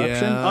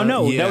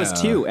 Corruption. That was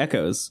 2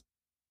 Echoes.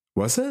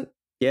 Was it?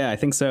 Yeah, I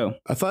think so.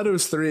 I thought it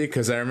was 3,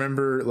 because I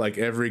remember like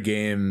every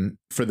game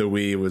for the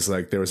Wii was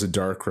like there was a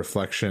dark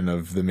reflection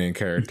of the main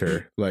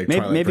character. Like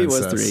maybe it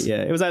was 3.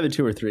 Yeah, it was either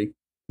 2 or 3.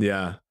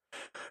 Yeah.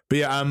 But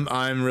yeah,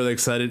 I'm really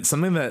excited.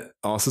 Something that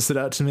also stood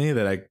out to me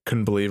that I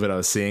couldn't believe what I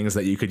was seeing is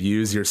that you could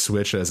use your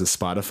Switch as a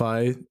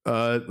Spotify,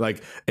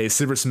 like a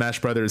Super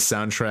Smash Brothers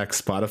soundtrack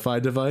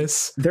Spotify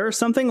device. There are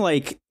something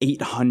like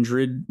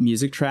 800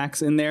 music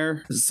tracks in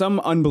there, some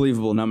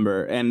unbelievable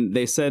number. And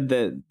they said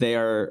that they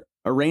are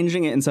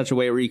arranging it in such a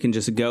way where you can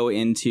just go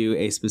into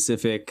a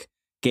specific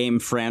game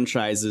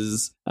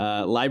franchise's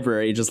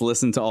library, just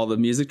listen to all the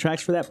music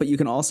tracks for that, but you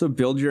can also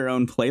build your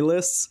own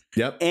playlists.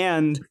 Yep.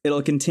 And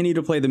it'll continue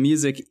to play the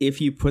music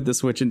if you put the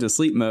Switch into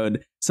sleep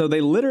mode. So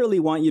they literally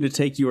want you to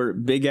take your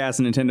big ass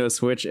Nintendo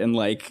Switch and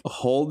like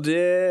hold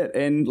it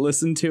and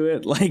listen to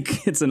it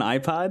like it's an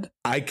iPod.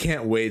 I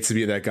can't wait to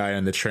be that guy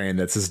on the train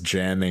that's just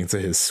jamming to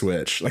his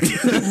Switch. Like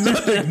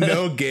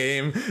no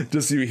game,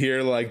 just you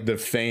hear like the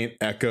faint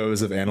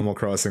echoes of Animal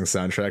Crossing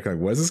soundtrack. Like,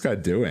 what is this guy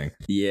doing?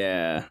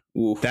 Yeah.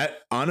 Oof. That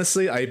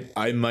honestly,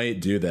 I might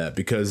do that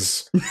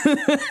because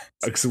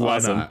why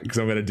not? Because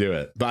I'm gonna do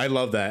it. But I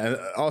love that, and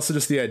also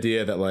just the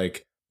idea that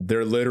like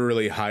they're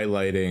literally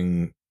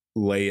highlighting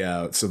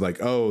layouts of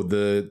like, oh,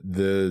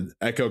 the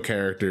Echo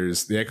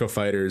characters, the Echo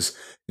fighters,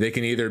 they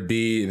can either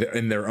be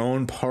in their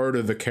own part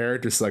of the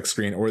character select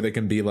screen, or they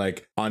can be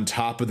like on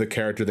top of the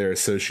character they're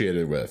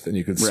associated with, and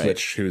you can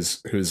switch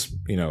who's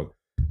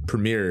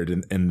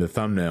premiered in the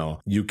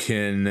thumbnail. You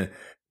can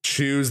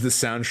choose the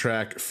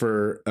soundtrack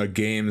for a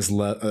game's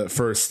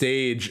for a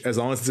stage as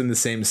long as it's in the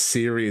same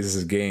series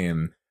as a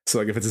game. So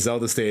like if it's a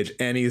Zelda stage,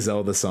 any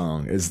Zelda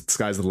song is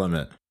sky's the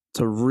limit.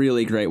 It's a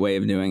really great way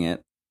of doing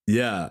it.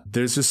 Yeah,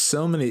 there's just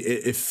so many.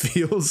 It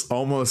feels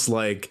almost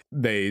like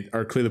they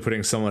are clearly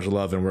putting so much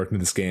love and work into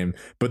this game,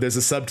 but there's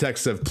a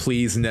subtext of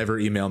please never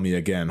email me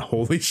again.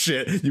 Holy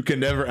shit, you can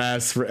never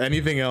ask for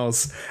anything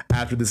else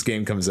after this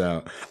game comes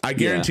out. I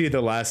guarantee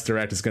the last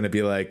direct is going to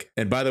be like,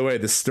 and by the way,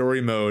 the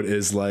story mode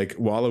is like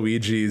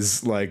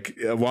Waluigi's like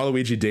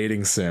Waluigi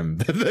dating sim.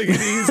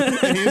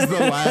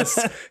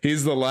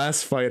 He's the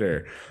last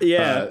fighter.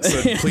 Yeah.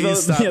 So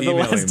please stop emailing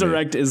me. The last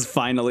direct is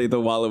finally the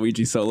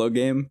Waluigi solo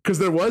game. Because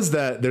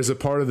there's a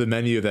part of the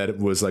menu that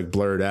was like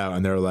blurred out,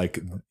 and they're like,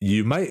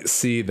 you might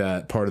see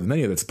that part of the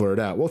menu that's blurred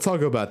out. We'll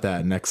talk about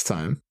that next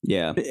time.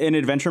 Yeah. In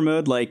adventure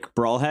mode like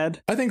Brawl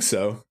had? I think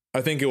so.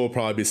 I think it will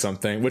probably be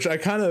something, which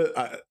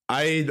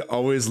I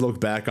always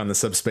look back on the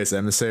Subspace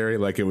Emissary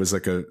like it was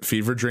like a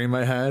fever dream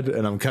I had,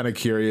 and I'm kind of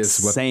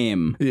curious what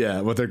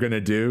they're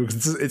gonna do.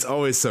 It's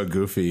always so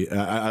goofy.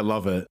 I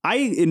love it. I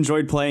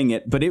enjoyed playing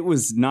it, but it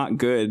was not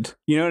good.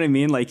 You know what I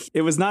mean? Like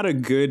it was not a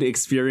good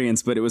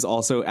experience, but it was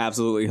also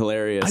absolutely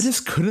hilarious. I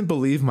just couldn't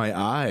believe my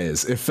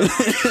eyes. It felt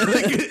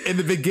like in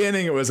the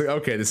beginning it was like,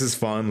 okay, this is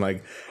fun.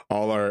 Like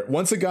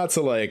once it got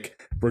to like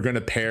we're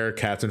gonna pair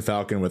Captain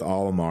Falcon with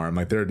Olimar, I'm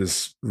like, they're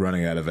just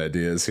running out of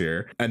ideas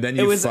here. And then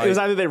it was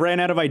either they ran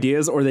out of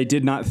ideas or they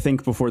did not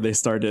think before they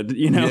started,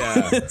 you know?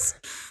 Yeah.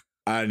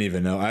 I don't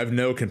even know. I have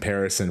no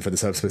comparison for the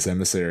Subspace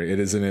Emissary. It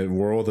is in a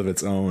world of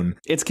its own.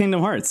 It's Kingdom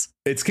Hearts.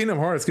 It's Kingdom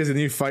Hearts because then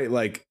you fight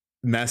like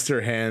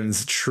Master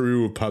Hand's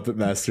true puppet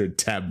master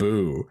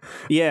Taboo.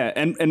 Yeah,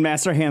 and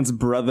Master Hand's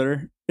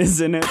brother is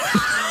in it.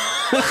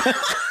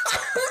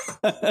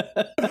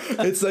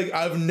 It's like,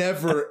 I've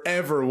never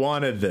ever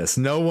wanted this.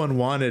 No one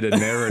wanted a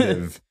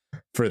narrative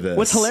for this.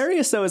 What's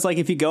hilarious though is like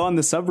if you go on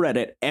the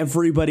subreddit,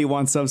 everybody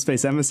wants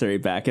Subspace Emissary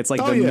back. It's like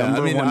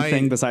number one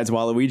thing besides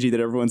Waluigi that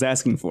everyone's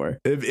asking for.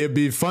 It'd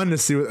be fun to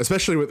see,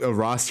 especially with a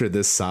roster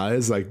this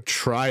size, like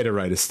try to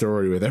write a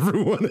story with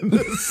everyone in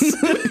this.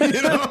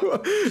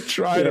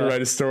 Try to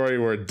write a story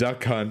where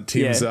Duck Hunt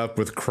teams up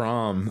with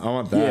Chrom. I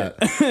want that.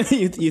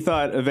 Yeah. you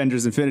thought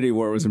Avengers Infinity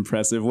War was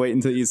impressive. Wait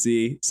until you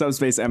see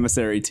Subspace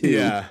Emissary 2.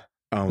 Yeah.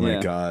 Oh my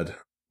God.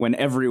 When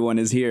everyone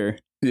is here.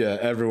 Yeah,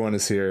 everyone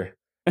is here.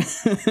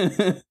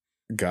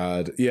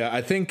 God. Yeah,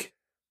 I think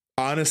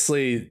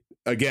honestly,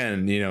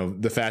 again,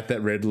 the fact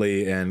that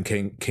Ridley and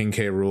King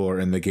K. Rool are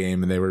in the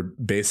game and they were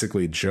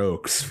basically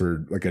jokes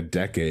for like a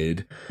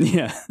decade.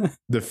 Yeah.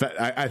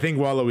 I think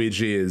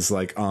Waluigi is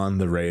like on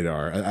the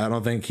radar. I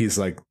don't think he's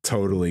like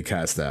totally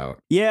cast out.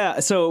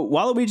 Yeah, so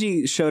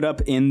Waluigi showed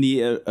up in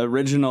the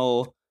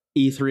original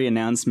E3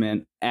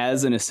 announcement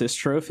as an assist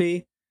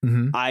trophy.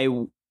 Mm-hmm.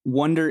 I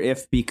wonder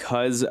if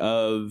because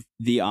of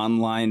the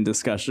online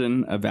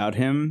discussion about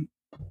him,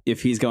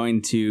 if he's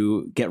going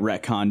to get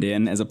retconned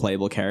in as a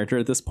playable character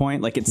at this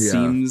point. Like it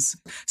seems.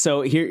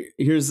 So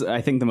here's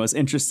I think the most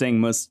interesting,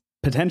 most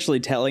potentially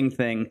telling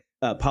thing.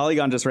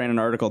 Polygon just ran an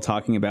article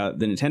talking about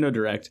the Nintendo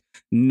Direct,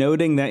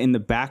 noting that in the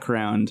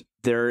background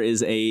there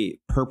is a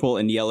purple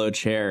and yellow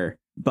chair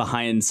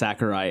behind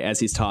Sakurai as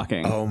he's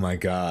talking. Oh my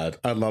God,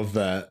 I love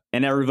that.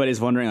 And everybody's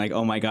wondering like,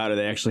 oh my God, are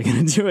they actually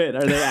going to do it?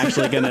 Are they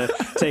actually going to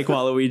take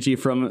Waluigi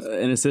from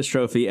an assist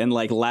trophy and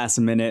like last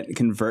minute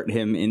convert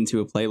him into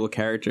a playable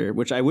character?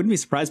 Which I wouldn't be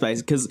surprised by,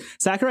 because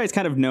Sakurai is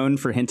kind of known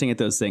for hinting at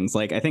those things.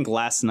 Like I think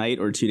last night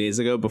or 2 days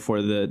ago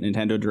before the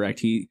Nintendo Direct,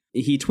 he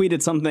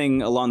tweeted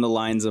something along the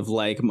lines of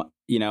like,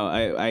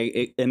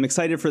 I am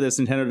excited for this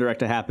Nintendo Direct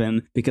to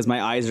happen because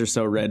my eyes are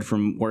so red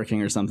from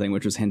working or something,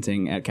 which was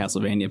hinting at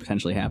Castlevania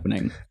potentially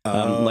happening.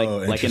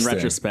 Like in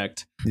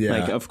retrospect,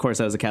 like of course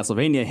that was a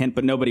Castlevania hint,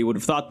 but nobody would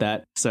have thought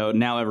that. So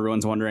now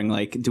everyone's wondering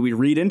like, do we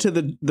read into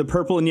the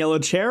purple and yellow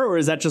chair, or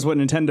is that just what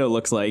Nintendo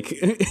looks like?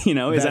 Is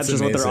that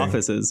just what their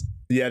office is?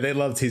 Yeah, they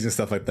love teasing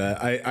stuff like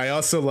that. I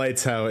also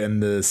liked how in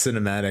the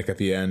cinematic at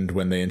the end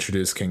when they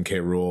introduced King K.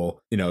 Rool,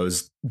 it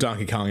was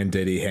Donkey Kong and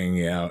Diddy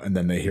hanging out, and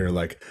then they hear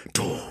like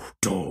do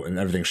do and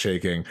everything's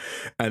shaking,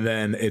 and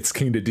then it's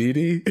King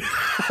Dedede.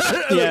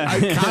 Yeah,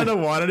 I kind of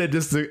wanted it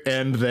just to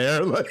end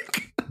there.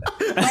 Like,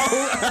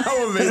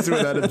 how amazing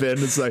would that have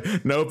been? It's like,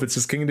 nope, it's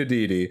just King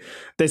Dedede.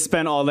 They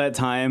spent all that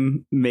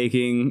time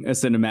making a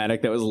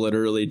cinematic that was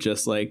literally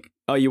just like,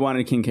 oh, you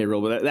wanted King K.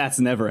 Rool, but that's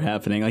never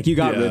happening. Like, you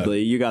got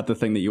Ridley, you got the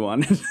thing that you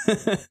wanted.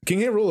 King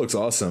K. Rool looks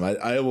awesome.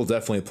 I will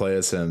definitely play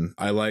as him.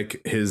 I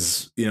like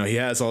his, he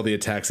has all the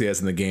attacks he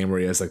has in the game where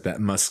he has like that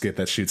musket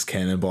that shoots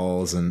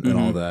cannonballs and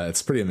all that.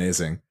 It's pretty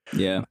amazing.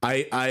 Yeah,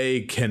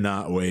 I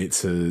cannot wait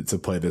to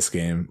play this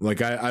game.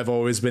 Like, I've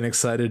always been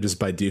excited just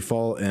by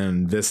default,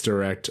 and this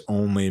direct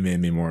only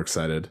made me more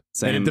excited.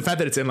 Same. And the fact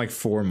that it's in like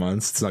 4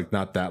 months, it's like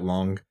not that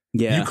long.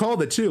 Yeah, you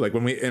called it too. Like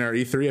when we in our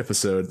E3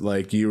 episode,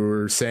 like you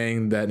were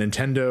saying that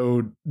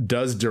Nintendo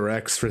does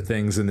directs for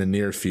things in the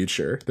near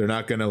future. They're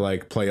not going to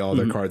like play all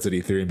their cards at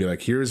E3 and be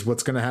like, here's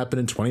what's going to happen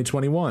in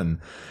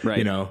 2021.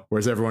 Right.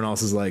 Whereas everyone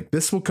else is like,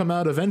 this will come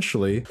out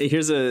eventually.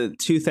 Here's a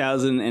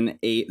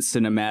 2008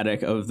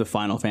 cinematic of the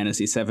Final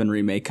Fantasy VII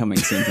remake coming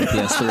soon for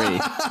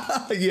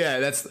PS3.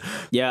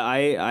 Yeah,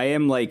 I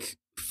am like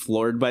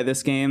floored by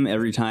this game.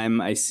 Every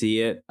time I see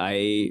it,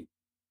 I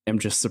am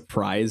just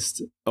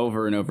surprised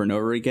over and over and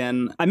over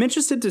again. I'm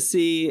interested to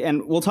see,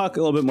 and we'll talk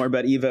a little bit more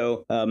about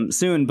Evo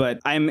soon, but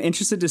I'm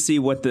interested to see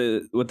what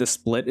the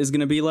split is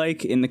going to be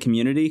like in the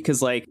community,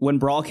 because like when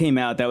Brawl came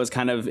out, that was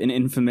kind of an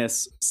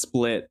infamous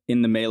split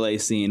in the Melee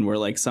scene where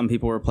like some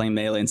people were playing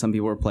Melee and some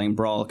people were playing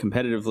Brawl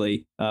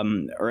competitively,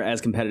 or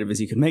as competitive as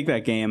you could make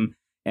that game.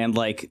 And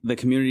like the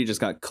community just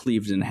got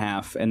cleaved in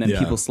half, and then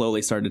people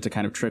slowly started to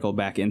kind of trickle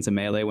back into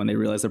Melee when they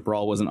realized that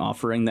Brawl wasn't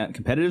offering that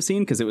competitive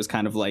scene, because it was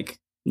kind of like,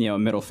 a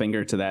middle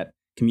finger to that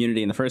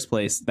community in the first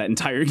place, that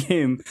entire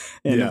game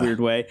in a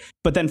weird way.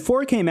 But then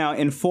 4 came out,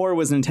 and 4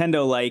 was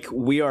Nintendo like,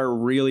 we are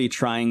really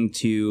trying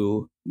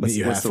to meet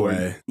you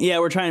halfway. Yeah,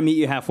 we're trying to meet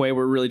you halfway.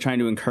 We're really trying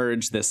to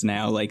encourage this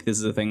now. Like, this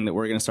is a thing that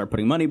we're going to start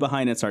putting money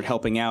behind and start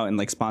helping out and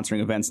like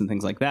sponsoring events and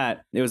things like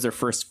that. It was their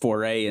first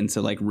foray into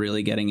like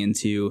really getting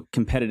into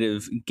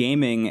competitive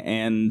gaming.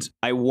 And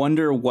I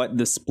wonder what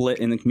the split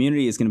in the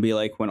community is going to be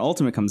like when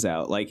Ultimate comes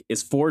out. Like,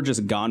 is 4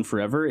 just gone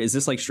forever? Is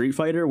this like Street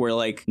Fighter, where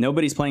like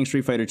nobody's playing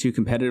Street Fighter 2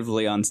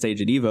 competitively on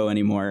stage at Evo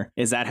anymore?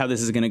 Is that how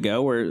this is going to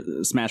go,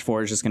 where Smash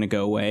 4 is just going to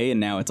go away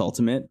and now it's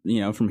Ultimate,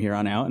 from here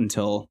on out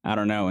until, I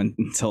don't know,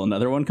 until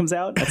another one comes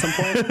out at some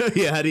point?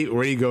 Yeah,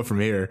 where do you go from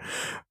here?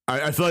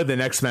 I feel like the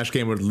next Smash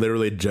game would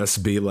literally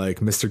just be like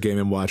Mr.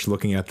 Game & Watch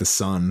looking at the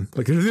sun.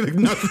 Like, like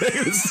nothing.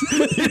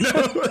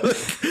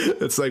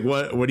 It's like,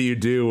 what do you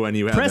do when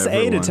you have press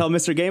everyone? A to tell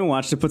Mr. Game &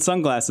 Watch to put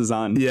sunglasses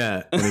on?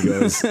 Yeah, and he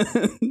goes,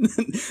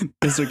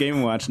 Mr.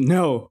 Game & Watch,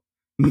 no,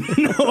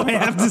 I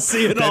have to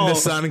see it all. And the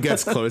sun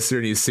gets closer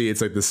and you see it's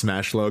like the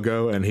Smash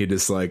logo, and he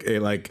just like,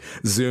 it like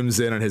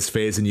zooms in on his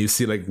face and you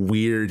see like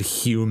weird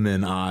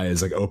human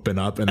eyes like open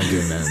up and the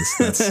game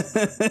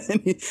ends.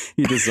 And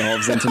he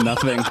dissolves into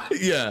nothing.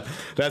 Yeah,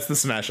 that's the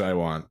Smash I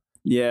want.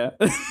 Yeah.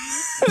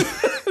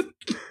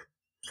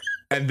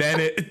 And then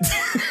it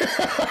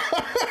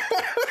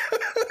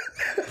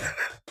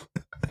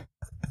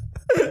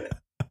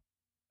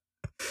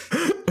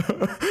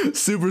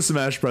Super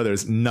Smash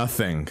Brothers,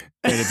 nothing.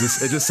 And it's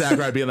just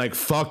Sakurai being like,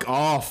 fuck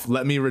off,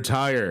 let me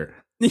retire.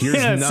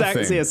 Here's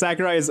nothing.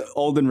 Sakurai is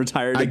old and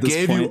retired at this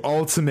point. I gave you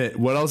Ultimate.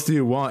 What else do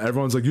you want?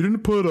 Everyone's like, you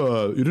didn't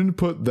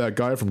put that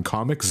guy from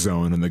Comic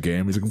Zone in the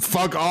game. He's like,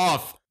 fuck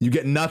off. You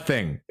get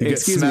nothing.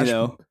 Excuse me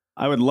though.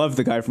 I would love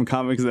the guy from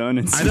Comic Zone.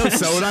 I know,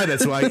 so would I.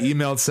 That's why I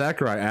emailed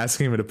Sakurai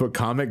asking him to put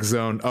Comic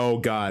Zone. Oh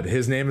God,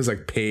 his name is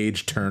like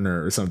Paige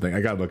Turner or something. I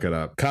gotta look it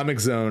up.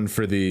 Comic Zone,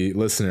 for the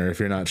listener, if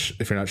you're not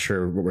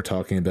sure what we're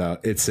talking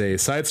about, it's a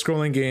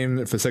side-scrolling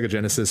game for Sega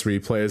Genesis where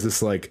you play as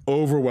this like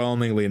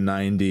overwhelmingly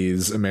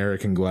 90s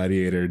American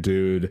gladiator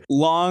dude.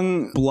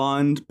 Long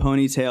blonde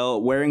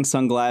ponytail, wearing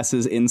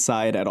sunglasses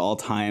inside at all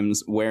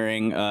times,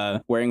 wearing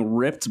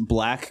ripped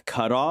black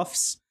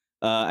cutoffs.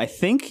 I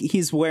think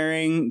he's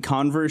wearing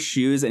Converse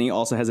shoes, and he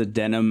also has a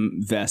denim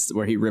vest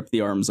where he ripped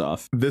the arms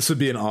off. This would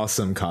be an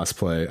awesome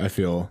cosplay, I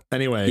feel.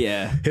 Anyway,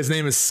 his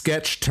name is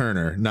Sketch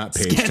Turner, not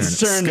Paige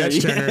Turner.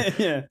 Sketch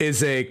Turner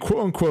is a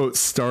quote-unquote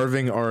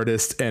starving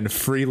artist and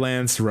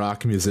freelance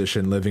rock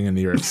musician living in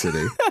New York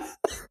City.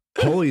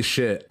 Holy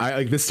shit.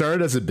 This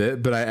started as a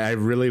bit, but I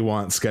really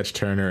want Sketch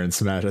Turner and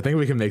Smash. I think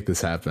we can make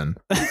this happen.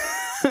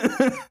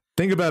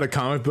 Think about a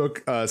comic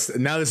book.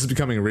 Now this is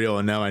becoming real,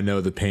 and now I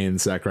know the pain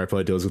Sakurai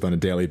probably deals with on a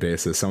daily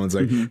basis. Someone's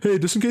like, hey,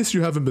 just in case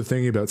you haven't been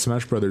thinking about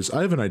Smash Brothers,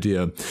 I have an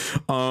idea.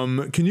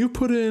 Can you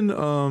put in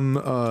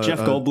Jeff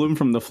Goldblum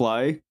from The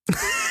Fly?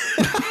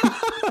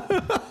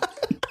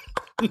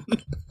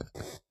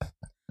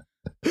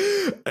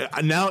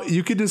 Now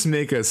you could just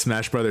make a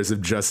Smash Brothers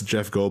of just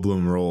Jeff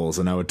Goldblum roles,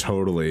 and I would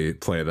totally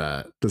play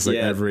that. Just like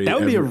that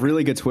would be a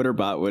really good Twitter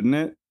bot, wouldn't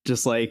it?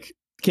 Just like,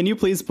 can you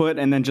please put,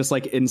 and then just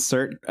like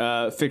insert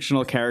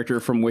fictional character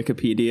from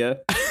Wikipedia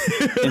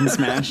in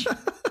Smash?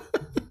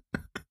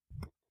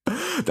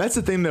 That's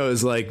the thing, though,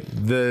 is like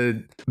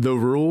the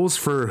rules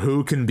for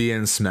who can be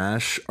in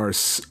Smash are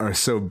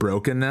so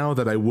broken now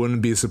that I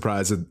wouldn't be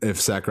surprised if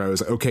Sakurai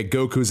was like, okay,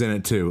 Goku's in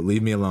it too.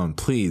 Leave me alone,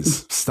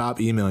 please.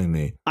 Stop emailing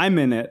me. I'm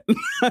in it.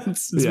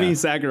 it's me,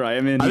 Sakurai.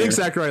 I'm in. I think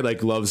Sakurai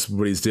like loves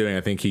what he's doing.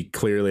 I think he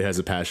clearly has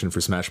a passion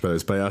for Smash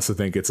Brothers, but I also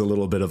think it's a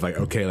little bit of like,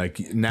 okay, like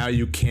now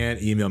you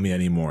can't email me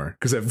anymore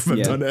because I've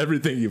done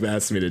everything you've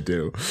asked me to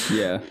do.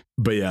 Yeah.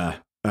 But yeah.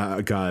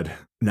 God,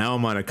 now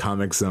I'm on a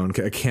Comic Zone.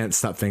 I can't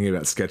stop thinking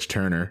about Sketch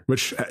Turner,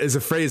 which is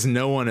a phrase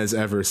no one has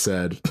ever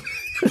said.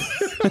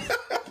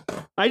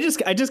 I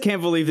just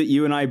can't believe that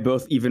you and I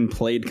both even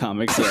played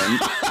Comic Zone.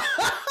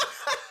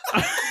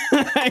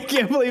 I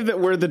can't believe that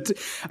we're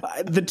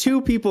the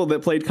two people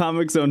that played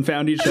Comic Zone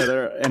found each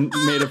other and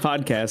made a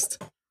podcast.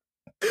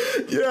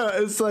 Yeah,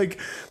 it's like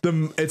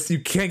you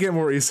can't get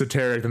more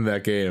esoteric than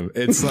that game.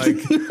 It's like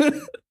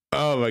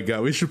oh my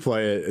god, we should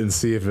play it and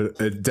see if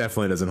it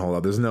definitely doesn't hold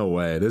up. There's no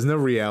way. There's no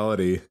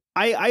reality.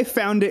 I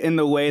found it in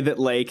the way that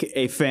like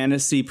a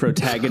fantasy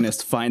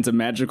protagonist finds a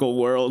magical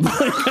world.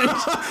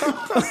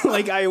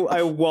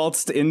 I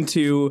waltzed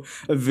into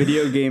a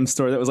video game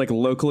store that was like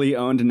locally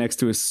owned next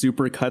to a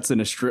Supercuts in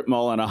a strip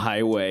mall on a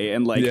highway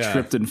and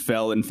tripped and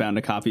fell and found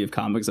a copy of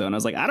Comic Zone. I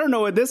was like, I don't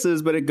know what this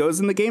is, but it goes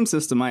in the game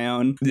system I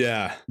own.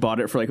 Yeah. Bought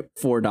it for like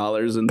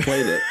 $4 and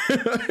played it.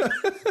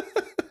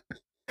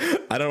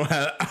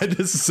 I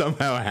just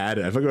somehow had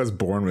it. I feel like I was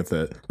born with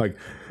it. Like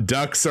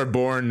ducks are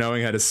born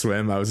knowing how to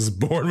swim. I was just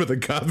born with a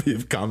copy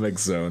of Comic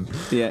Zone.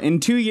 Yeah, in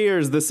 2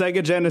 years, the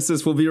Sega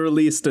Genesis will be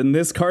released and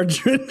this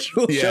cartridge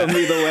will show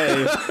me the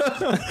way.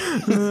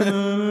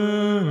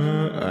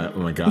 Oh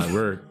my god,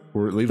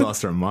 we've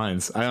lost our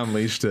minds. I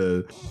unleashed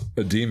a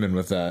demon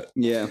with that.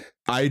 Yeah.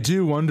 I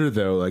do wonder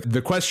though, like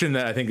the question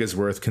that I think is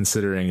worth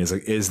considering is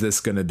like, is this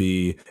going to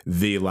be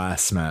the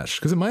last Smash?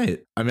 Because it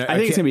might. I mean, I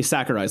think it's going to be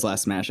Sakurai's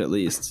last Smash at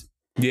least.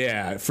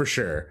 Yeah, for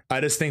sure.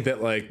 I just think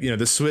that like,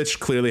 the Switch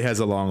clearly has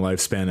a long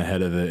lifespan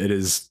ahead of it.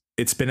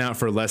 It's been out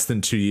for less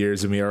than 2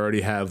 years and we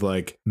already have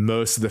like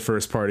most of the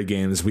first party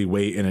games we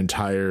wait an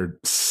entire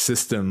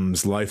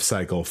system's life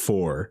cycle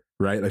for.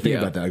 Right? Like think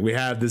about that. Like we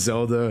have the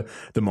Zelda,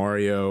 the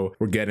Mario,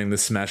 we're getting the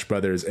Smash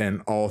Brothers,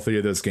 and all three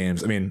of those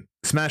games. I mean,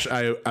 Smash,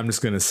 I'm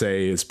just going to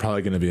say is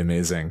probably going to be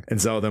amazing. And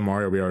Zelda and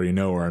Mario, we already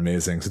know are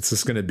amazing. So it's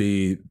just going to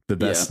be the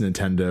best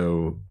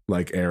Nintendo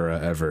like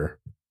era ever.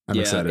 I'm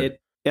excited.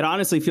 It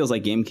honestly feels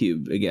like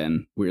GameCube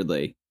again,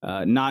 weirdly.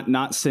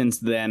 Not since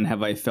then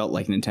have I felt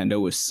like Nintendo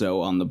was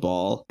so on the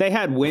ball. They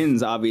had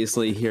wins,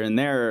 obviously, here and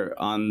there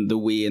on the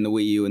Wii and the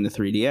Wii U and the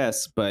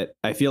 3DS, but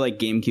I feel like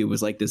GameCube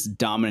was like this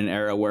dominant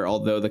era where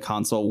although the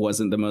console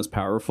wasn't the most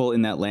powerful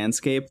in that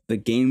landscape, the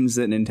games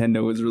that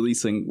Nintendo was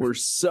releasing were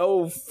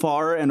so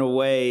far and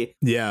away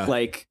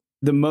like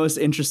the most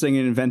interesting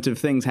and inventive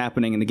things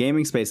happening in the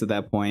gaming space at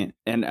that point.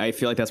 And I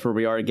feel like that's where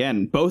we are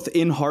again, both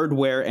in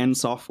hardware and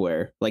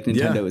software. Like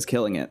Nintendo is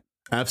killing it.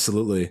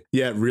 Absolutely.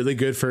 Yeah, really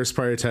good first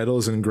party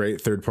titles and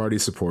great third party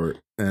support.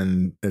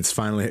 And it's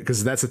finally,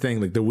 because that's the thing,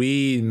 like the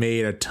Wii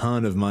made a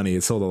ton of money.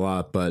 It sold a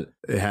lot, but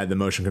it had the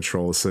motion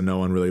controls. So no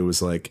one really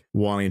was like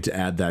wanting to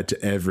add that to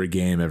every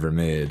game ever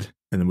made.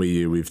 And the Wii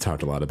U we've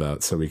talked a lot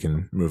about, so we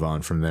can move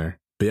on from there.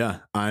 But yeah,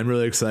 I'm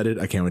really excited.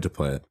 I can't wait to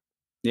play it.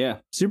 Yeah.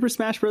 Super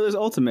Smash Bros.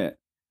 Ultimate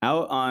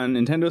out on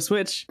Nintendo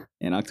Switch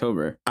in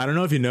October. I don't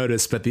know if you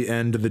noticed, but at the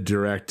end of the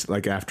direct,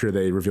 like after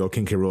they reveal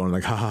King K. Rool and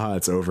like, ha,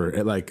 it's over.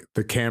 It like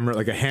the camera,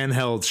 like a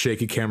handheld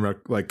shaky camera,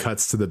 like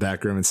cuts to the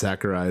back room and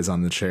Sakurai is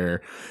on the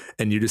chair,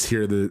 and you just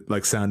hear the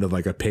like sound of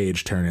like a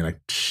page turning, like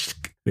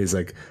he's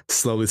like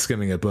slowly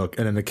skimming a book,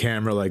 and then the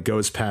camera like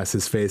goes past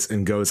his face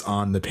and goes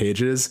on the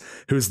pages.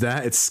 Who's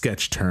that? It's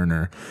Sketch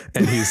Turner,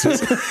 and he's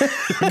just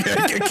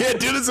I can't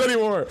do this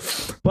anymore.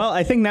 Well,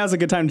 I think now's a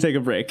good time to take a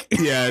break.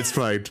 Yeah, it's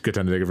probably a good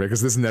time to take a break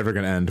because this is never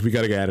gonna end. We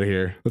gotta get out of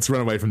here. Let's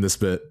run away from this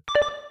bit.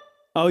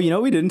 Oh, you know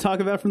what we didn't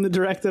talk about from the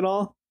direct at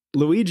all?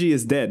 Luigi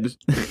is dead.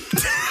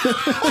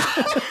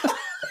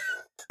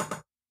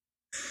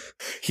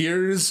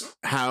 Here's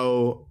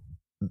how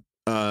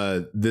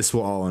this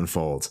will all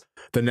unfold.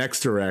 The next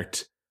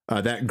direct,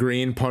 that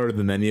green part of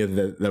the menu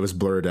that was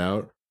blurred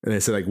out, and they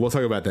said like, we'll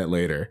talk about that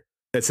later.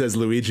 It says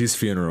Luigi's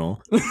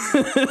funeral.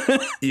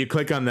 You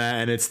click on that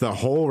and it's the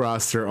whole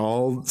roster.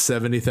 All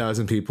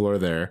 70,000 people are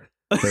there.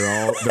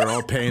 They're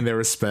all paying their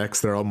respects.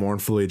 They're all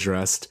mournfully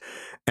dressed.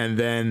 And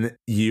then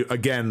you,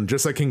 again,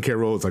 just like King K.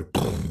 Rool, it's like,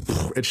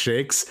 it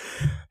shakes.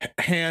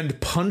 Hand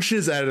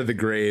punches out of the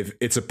grave.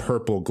 It's a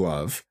purple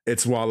glove.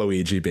 It's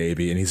Waluigi,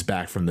 baby, and he's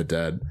back from the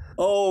dead.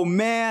 Oh,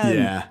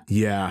 man.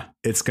 Yeah.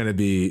 It's gonna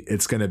be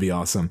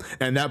awesome.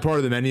 And that part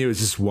of the menu is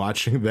just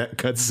watching that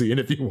cutscene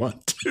if you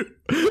want to.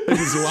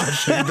 Just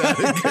watching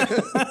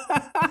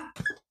that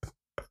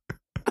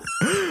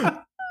again.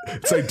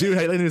 It's like, dude,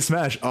 how you like to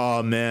Smash?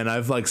 Oh man,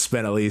 I've like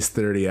spent at least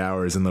 30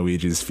 hours in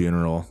Luigi's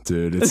funeral,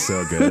 dude. It's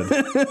so good.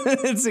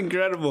 It's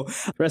incredible.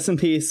 Rest in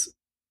peace,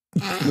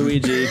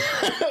 Luigi.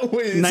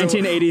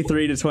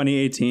 1983 to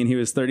 2018. He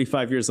was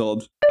 35 years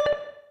old.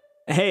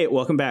 Hey,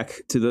 welcome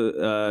back to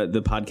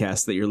the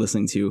podcast that you're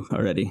listening to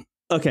already.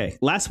 Okay,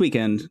 last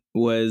weekend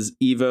was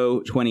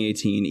EVO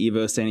 2018.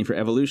 EVO standing for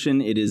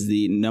Evolution. It is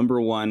the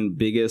 #1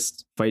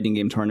 biggest fighting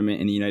game tournament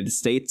in the United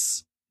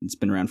States. It's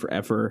been around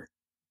forever.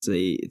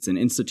 It's an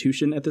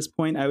institution at this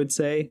point, I would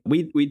say.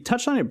 We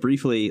touched on it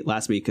briefly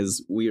last week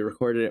because we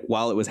recorded it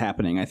while it was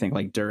happening, I think,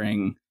 like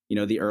during,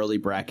 the early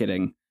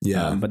bracketing.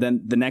 Yeah. But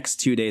then the next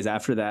 2 days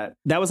after that,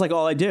 that was like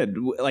all I did.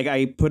 Like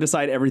I put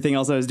aside everything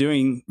else I was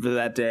doing for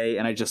that day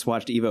and I just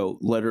watched EVO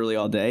literally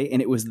all day.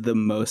 And it was the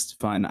most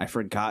fun. I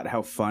forgot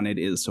how fun it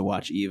is to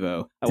watch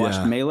EVO. I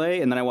watched Melee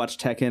and then I watched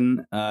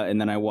Tekken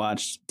and then I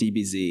watched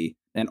DBZ.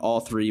 And all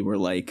three were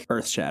like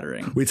earth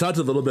shattering. We talked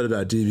a little bit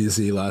about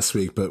DBZ last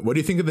week, but what do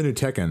you think of the new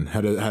Tekken?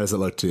 How does it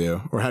look to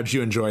you? Or how did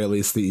you enjoy at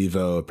least the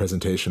EVO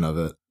presentation of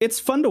it? It's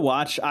fun to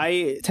watch.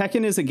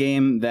 Tekken is a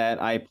game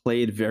that I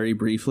played very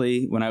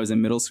briefly when I was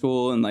in middle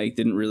school and like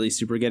didn't really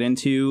super get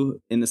into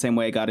in the same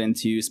way I got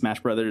into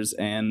Smash Brothers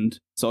and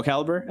Soul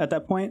Calibur at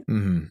that point.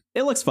 Mm-hmm.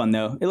 It looks fun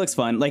though. It looks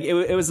fun. Like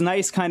it was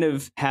nice kind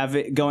of have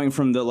it going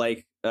from the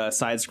like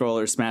side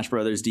scroller Smash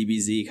Brothers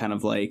DBZ kind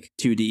of like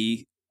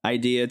 2D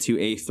idea to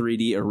a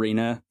 3D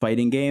arena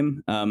fighting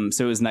game.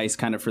 So it was nice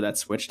kind of for that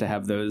switch to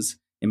have those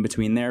in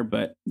between there.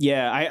 But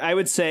yeah, I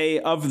would say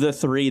of the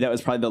three, that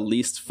was probably the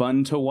least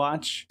fun to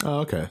watch. Oh,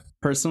 okay.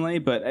 Personally,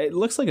 but it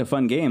looks like a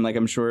fun game. Like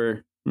I'm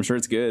sure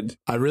it's good.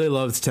 I really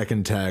loved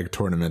Tekken Tag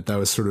Tournament. That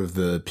was sort of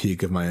the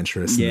peak of my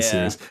interest in the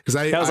series. Because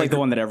that was like the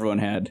one that everyone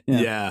had.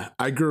 Yeah,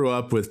 I grew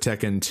up with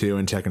Tekken 2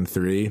 and Tekken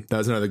 3. That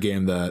was another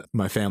game that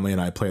my family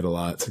and I played a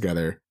lot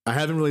together. I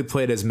haven't really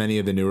played as many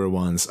of the newer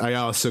ones. I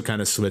also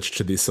kind of switched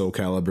to the Soul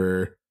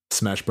Calibur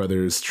Smash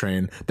Brothers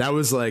train. That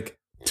was like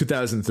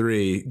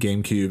 2003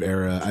 GameCube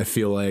era. I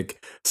feel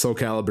like Soul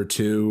Calibur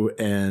 2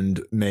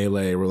 and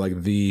Melee were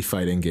like the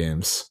fighting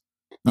games.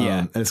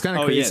 And it's kind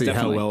of crazy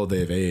how well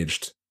they've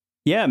aged.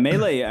 Yeah,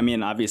 Melee, I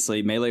mean,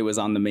 obviously, Melee was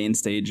on the main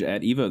stage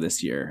at EVO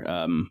this year.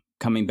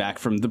 Coming back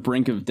from the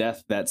brink of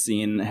death, that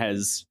scene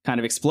has kind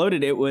of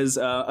exploded. It was,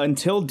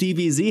 until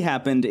DBZ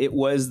happened, it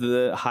was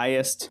the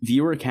highest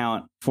viewer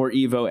count for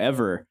EVO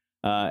ever.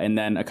 And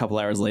then a couple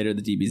hours later,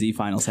 the DBZ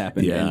finals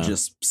happened and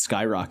just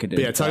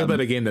skyrocketed. But talk about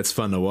a game that's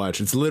fun to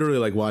watch. It's literally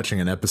like watching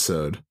an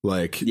episode,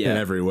 like in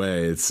every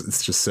way.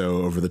 It's just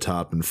so over the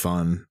top and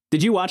fun.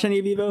 Did you watch any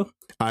of EVO?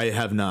 I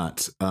have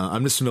not.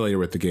 I'm just familiar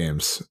with the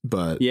games,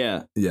 but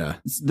yeah.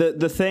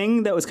 The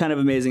thing that was kind of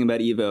amazing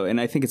about EVO,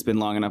 and I think it's been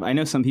long enough. I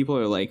know some people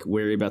are like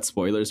wary about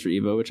spoilers for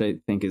EVO, which I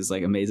think is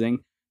like amazing.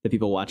 That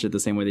people watch it the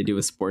same way they do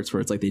with sports, where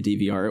it's like they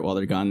DVR it while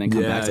they're gone, and then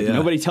come back. Like,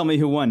 nobody tell me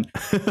who won.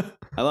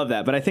 I love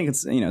that, but I think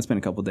it's it's been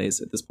a couple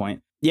days at this point.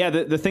 Yeah,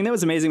 the thing that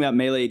was amazing about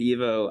Melee at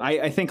EVO,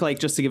 I think like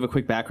just to give a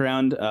quick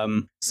background.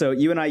 So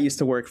you and I used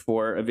to work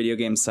for a video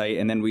game site,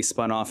 and then we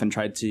spun off and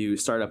tried to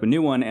start up a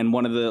new one. And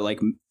one of the like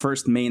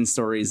first main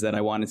stories that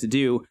I wanted to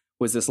do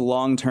was this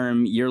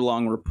long-term,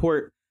 year-long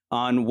report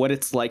on what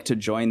it's like to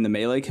join the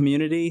Melee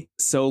community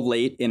so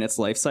late in its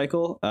life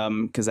cycle.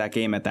 Because that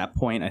game at that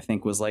point, I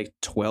think, was like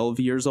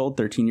 12 years old,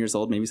 13 years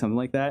old, maybe something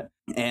like that.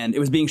 And it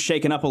was being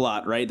shaken up a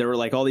lot, right? There were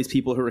like all these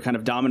people who were kind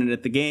of dominant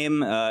at the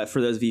game.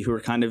 For those of you who were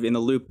kind of in the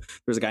loop, there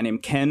was a guy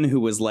named Ken who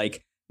was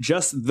like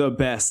just the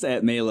best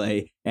at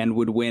Melee and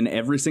would win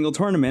every single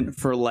tournament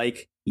for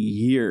like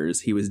years.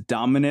 He was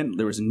dominant.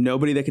 There was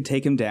nobody that could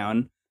take him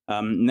down.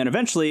 And then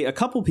eventually a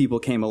couple people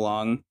came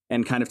along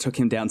and kind of took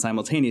him down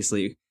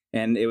simultaneously.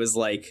 And it was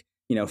like,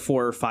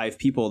 4 or 5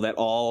 people that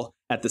all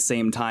at the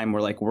same time were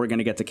like, we're going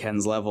to get to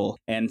Ken's level.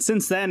 And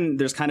since then,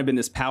 there's kind of been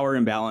this power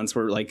imbalance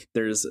where like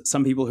there's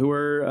some people who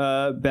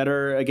are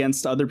better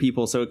against other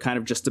people. So it kind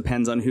of just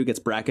depends on who gets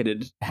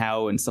bracketed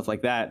how and stuff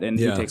like that and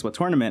who takes what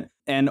tournament.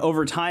 And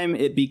over time,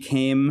 it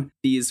became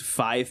these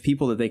 5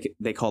 people that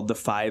they called the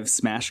 5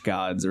 Smash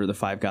gods, or the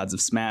 5 gods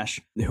of Smash,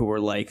 who were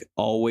like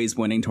always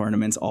winning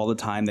tournaments all the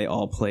time. They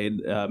all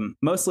played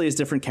mostly as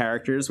different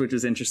characters, which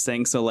is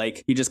interesting. So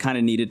like you just kind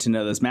of needed to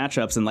know those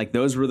matchups. And like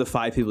those were the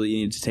 5 people you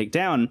needed to take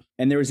down.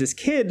 And there was this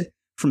kid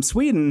from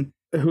Sweden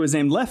who was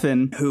named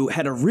Leffen, who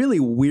had a really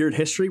weird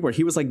history where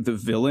he was like the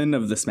villain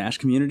of the Smash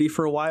community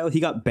for a while. He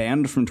got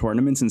banned from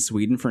tournaments in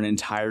Sweden for an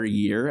entire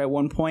year at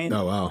one point.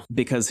 Oh, wow.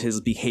 Because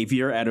his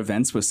behavior at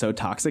events was so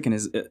toxic, and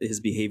his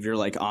behavior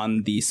like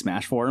on the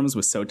Smash forums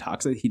was so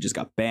toxic, he just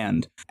got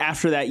banned.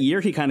 After that year,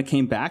 he kind of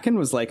came back and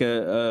was like he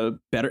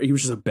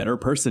was just a better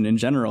person in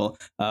general,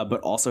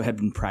 but also had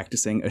been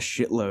practicing a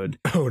shitload.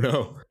 Oh,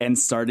 no. And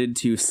started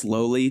to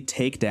slowly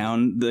take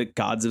down the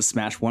gods of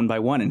Smash one by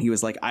one. And he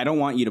was like, I don't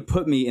want you to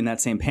put me in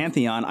that same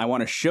pantheon. I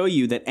want to show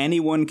you that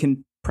anyone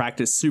can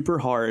practice super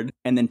hard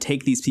and then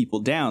take these people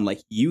down.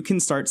 Like you can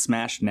start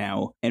Smash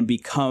now and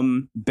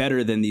become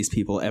better than these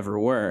people ever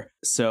were.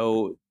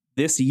 So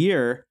this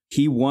year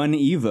he won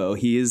EVO.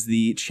 He is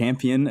the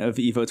champion of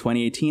EVO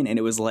 2018. And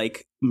it was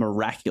like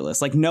miraculous.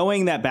 Like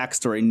knowing that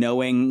backstory,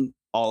 knowing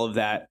all of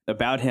that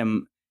about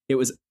him, it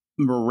was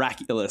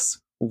miraculous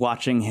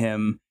watching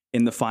him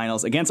in the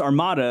finals against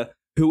Armada,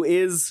 who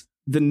is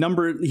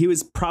he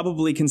was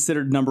probably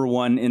considered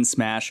 #1 in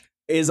Smash.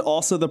 is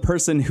also the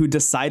person who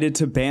decided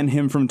to ban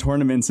him from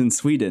tournaments in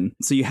Sweden.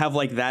 So you have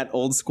like that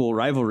old school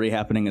rivalry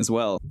happening as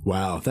well.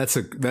 Wow, that's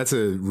a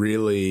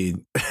really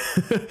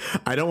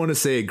I don't want to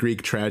say a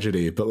Greek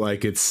tragedy, but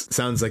like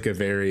sounds like a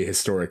very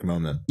historic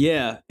moment.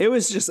 Yeah, it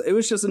was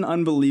just an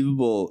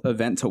unbelievable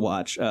event to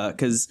watch,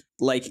 because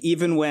like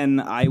even when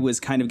I was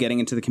kind of getting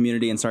into the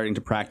community and starting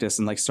to practice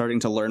and like starting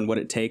to learn what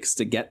it takes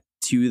to get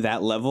to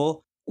that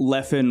level,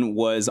 Leffen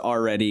was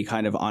already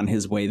kind of on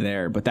his way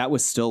there, but that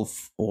was still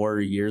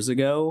 4 years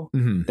ago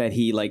that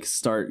he like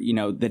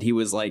that he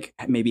was like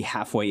maybe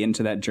halfway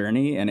into that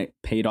journey, and it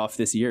paid off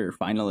this year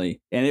finally.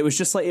 And it was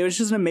just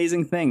an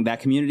amazing thing. That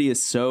community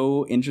is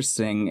so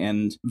interesting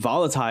and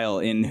volatile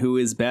in who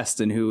is best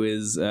and who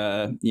is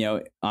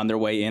on their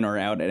way in or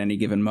out at any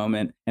given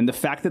moment. And the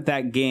fact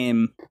that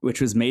game,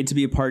 which was made to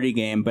be a party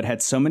game but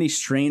had so many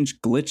strange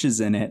glitches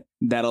in it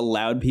that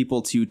allowed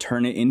people to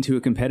turn it into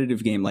a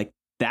competitive game, like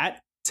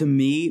that to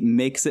me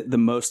makes it the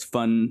most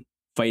fun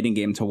fighting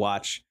game to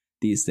watch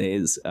these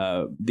days,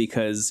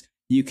 because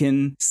you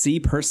can see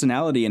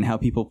personality in how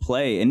people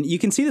play. And you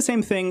can see the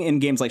same thing in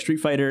games like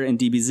Street Fighter and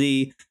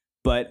DBZ,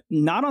 but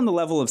not on the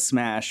level of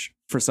Smash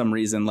for some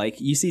reason.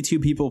 Like you see two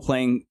people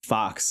playing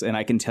Fox, and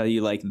I can tell you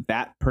like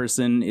that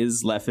person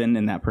is Leffen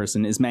and that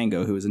person is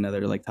Mango, who is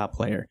another like top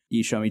player.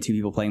 You show me two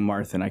people playing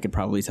Marth, and I could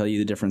probably tell you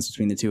the difference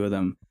between the two of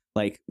them.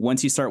 Like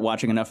once you start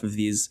watching enough of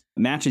these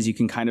matches, you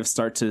can kind of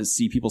start to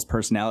see people's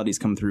personalities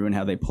come through and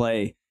how they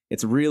play.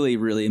 It's really,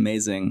 really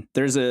amazing.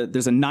 There's a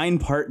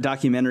 9-part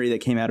documentary that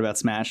came out about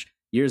Smash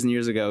years and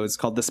years ago. It's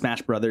called The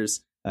Smash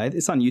Brothers.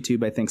 It's on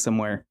YouTube, I think,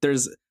 somewhere.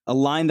 There's a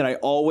line that I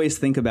always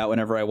think about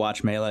whenever I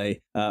watch Melee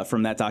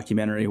from that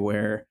documentary,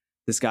 where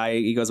this guy,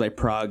 he goes by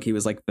Prague. He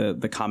was like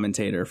the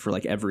commentator for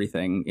like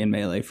everything in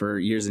Melee for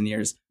years and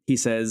years. He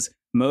says,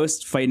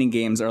 most fighting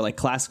games are like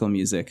classical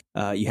music.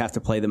 You have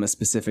to play them a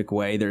specific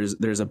way.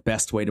 There's a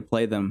best way to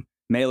play them.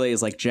 Melee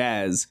is like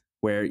jazz,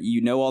 where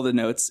you know all the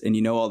notes and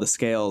you know all the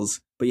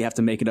scales, but you have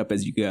to make it up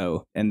as you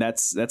go. And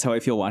that's how I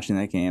feel watching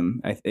that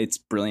game. It's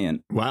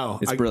brilliant. Wow.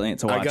 It's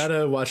brilliant to watch. I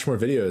gotta watch more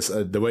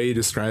videos. The way you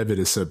describe it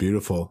is so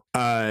beautiful.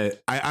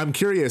 I'm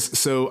curious.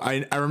 So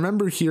I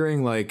remember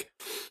hearing like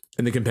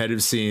in the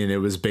competitive scene,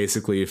 it was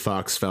basically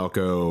Fox,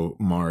 Falco,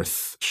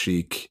 Marth,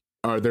 Sheik.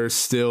 Are there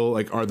still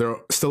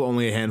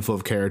only a handful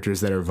of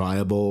characters that are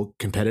viable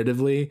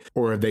competitively,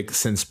 or have they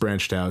since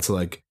branched out to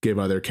like give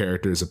other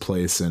characters a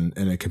place in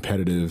a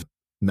competitive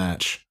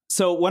match?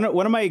 So one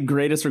of my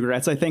greatest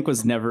regrets, I think,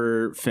 was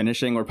never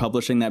finishing or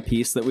publishing that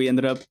piece that we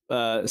ended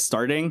up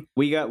starting.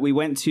 We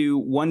went to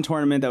one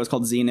tournament that was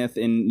called Zenith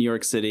in New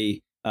York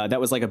City. That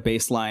was like a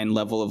baseline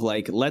level of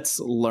like, let's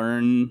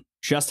learn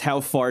just how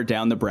far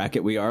down the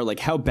bracket we are. Like,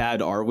 how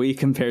bad are we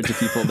compared to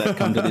people that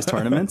come to these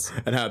tournaments?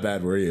 And how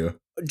bad were you?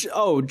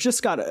 Oh,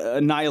 just got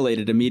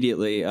annihilated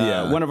immediately.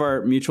 One of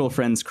our mutual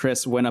friends,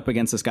 Chris, went up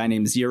against this guy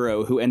named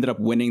Zero, who ended up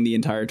winning the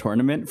entire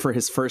tournament for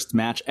his first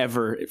match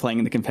ever playing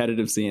in the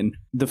competitive scene.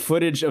 The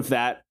footage of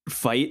that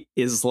fight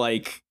is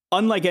like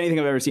unlike anything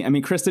I've ever seen. I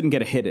mean, Chris didn't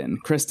get a hit in.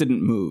 Chris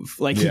didn't move.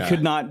 Like, he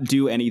could not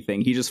do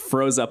anything. He just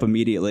froze up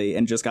immediately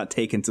and just got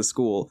taken to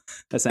school,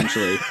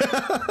 essentially.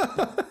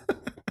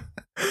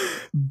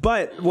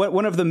 But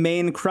one of the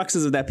main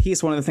cruxes of that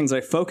piece, one of the things I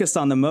focused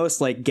on the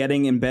most, like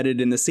getting embedded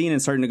in the scene and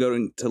starting to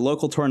go to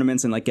local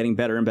tournaments and like getting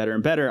better and better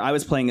and better. I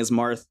was playing as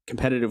Marth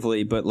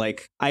competitively, but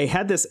like I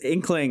had this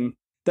inkling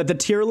that the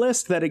tier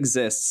list that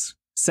exists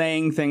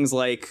saying things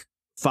like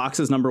Fox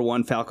is number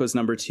 1, Falco's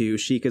number 2,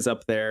 Sheik is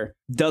up there,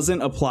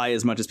 doesn't apply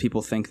as much as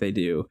people think they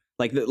do.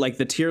 Like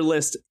the tier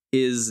list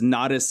is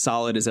not as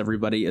solid as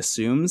everybody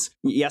assumes.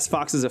 Yes,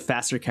 Fox is a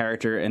faster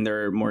character and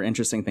there are more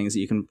interesting things that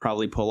you can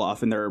probably pull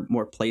off, and there are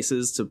more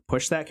places to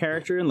push that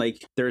character, and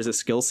like there is a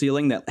skill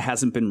ceiling that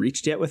hasn't been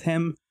reached yet with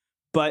him.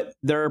 But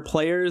there are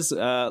players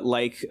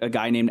like a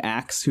guy named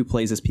Axe who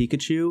plays as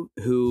Pikachu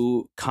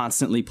who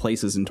constantly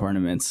places in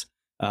tournaments.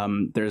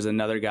 There's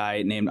another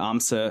guy named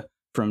Amsa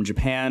from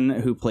Japan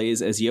who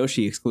plays as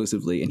Yoshi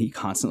exclusively, and he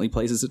constantly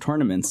places at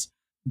tournaments.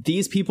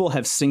 These people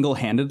have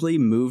single-handedly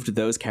moved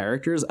those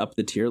characters up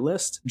the tier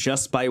list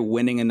just by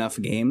winning enough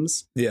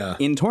games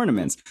in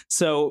tournaments.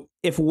 So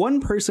if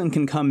one person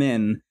can come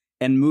in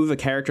and move a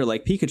character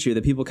like Pikachu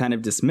that people kind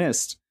of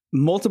dismissed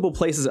multiple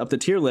places up the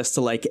tier list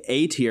to like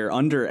A tier,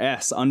 under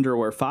S, under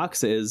where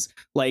Fox is,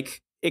 like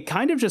it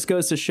kind of just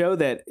goes to show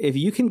that if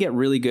you can get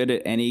really good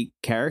at any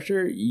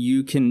character,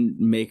 you can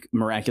make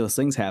miraculous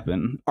things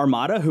happen.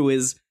 Armada, who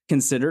is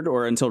considered,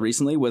 or until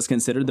recently was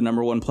considered, the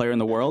number 1 player in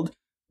the world,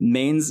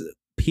 mains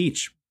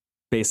Peach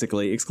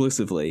basically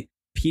exclusively.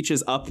 Peach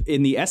is up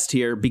in the S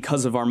tier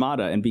because of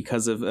Armada and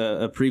because of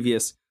a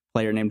previous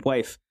player named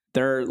Wife.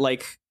 They're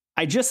like,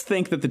 I just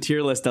think that the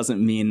tier list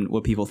doesn't mean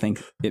what people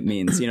think it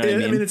means. You know what I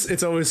mean? I mean,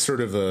 it's always sort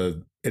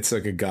of it's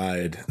like a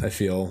guide, I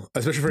feel,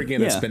 especially for a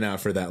game that's been out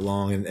for that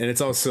long. And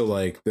it's also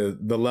like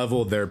the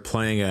level they're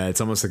playing at,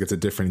 it's almost like it's a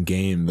different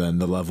game than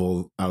the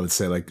level I would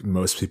say like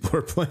most people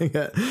are playing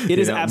at. It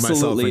is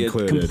absolutely a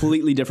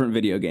completely different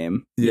video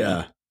game.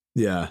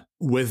 Yeah.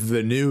 With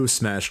the new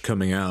Smash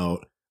coming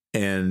out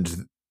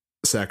and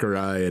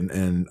Sakurai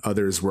and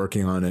others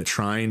working on it,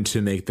 trying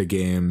to make the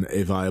game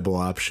a viable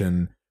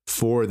option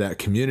for that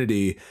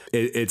community.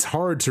 It's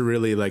hard to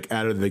really like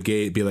out of the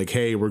gate be like,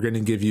 hey, we're going to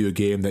give you a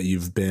game that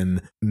you've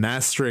been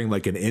mastering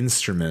like an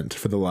instrument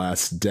for the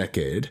last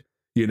decade,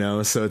 you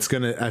know? So it's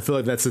I feel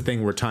like that's the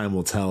thing where time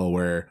will tell,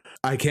 where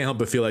I can't help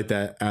but feel like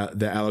that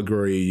the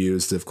allegory you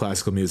used of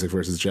classical music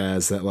versus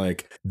jazz, that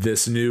like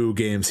this new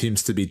game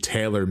seems to be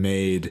tailor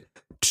made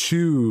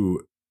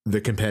to the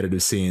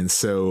competitive scene.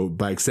 So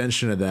by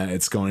extension of that,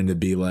 it's going to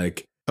be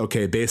like,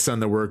 okay, based on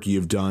the work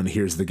you've done,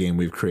 here's the game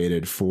we've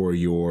created for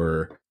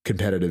your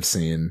competitive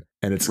scene,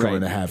 and it's going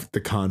to have the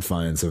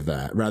confines of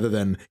that, rather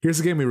than here's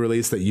a game we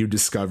released that you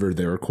discovered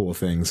there were cool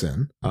things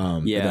in.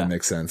 If that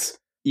makes sense.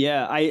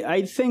 Yeah,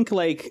 I think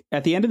like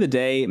at the end of the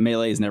day,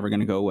 Melee is never going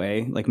to go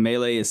away. Like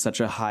Melee is such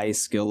a high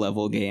skill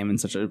level game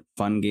and such a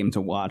fun game to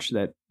watch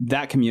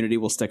that community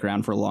will stick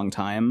around for a long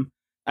time.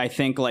 I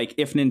think like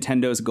if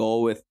Nintendo's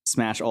goal with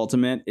Smash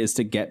Ultimate is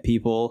to get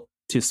people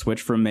to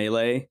switch from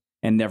Melee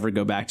and never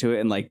go back to it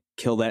and like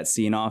kill that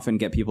scene off and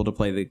get people to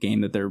play the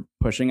game that they're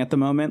pushing at the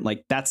moment,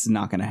 like that's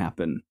not going to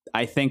happen.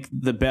 I think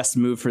the best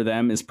move for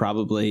them is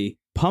probably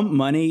pump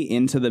money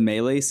into the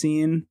Melee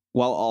scene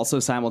while also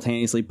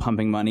simultaneously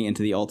pumping money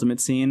into the Ultimate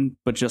scene,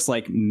 but just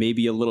like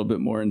maybe a little bit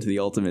more into the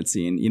Ultimate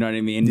scene. You know what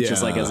I mean? Yeah,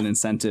 just like as an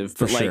incentive.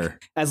 But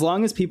like as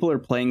long as people are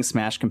playing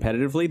Smash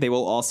competitively, they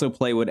will also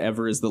play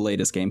whatever is the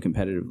latest game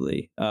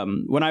competitively.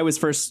 When I was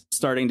first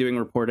starting doing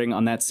reporting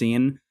on that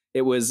scene,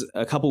 it was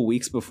a couple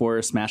weeks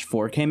before Smash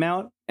 4 came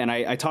out. And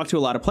I talked to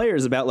a lot of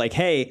players about like,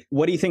 hey,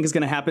 what do you think is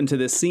going to happen to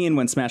this scene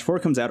when Smash 4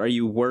 comes out? Are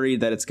you worried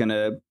that it's going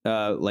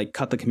to like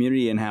cut the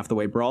community in half the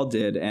way Brawl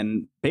did?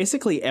 And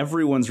basically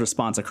everyone's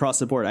response across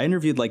the board, I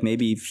interviewed like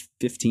maybe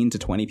 15 to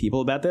 20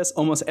 people about this.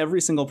 Almost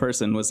every single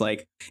person was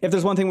like, if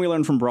there's one thing we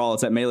learned from Brawl,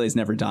 it's that Melee is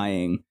never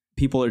dying.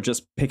 People are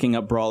just picking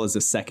up Brawl as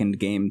a second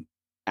game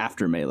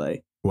after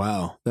Melee.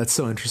 Wow, that's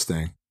so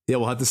interesting. Yeah,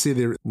 we'll have to see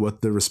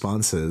what the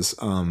response is.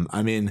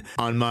 I mean,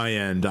 on my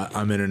end,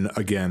 I'm in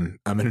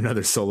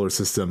another solar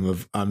system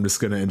of I'm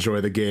just going to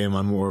enjoy the game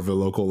on more of a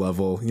local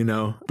level, you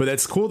know. But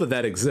that's cool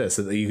that exists,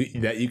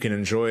 that you can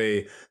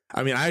enjoy.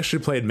 I mean, I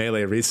actually played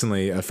Melee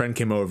recently. A friend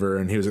came over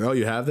and he was like, "Oh,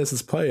 you have this?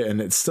 Let's play it."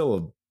 And it's still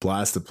a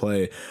blast to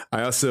play.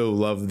 I also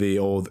love the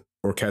old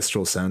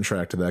orchestral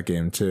soundtrack to that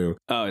game too.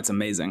 Oh, it's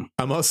amazing.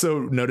 I'm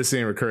also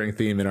noticing a recurring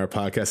theme in our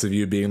podcast of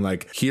you being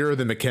like, here are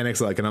the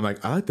mechanics like, and I'm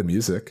like, I like the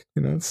music,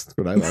 you know, it's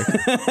what I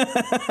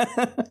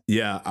like.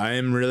 Yeah, I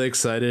am really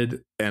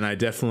excited, and I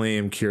definitely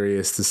am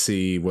curious to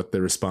see what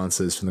the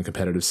response is from the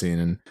competitive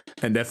scene,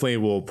 and definitely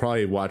will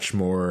probably watch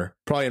more,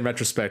 probably in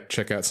retrospect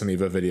check out some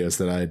Evo videos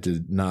that I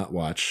did not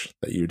watch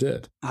that you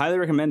did. Highly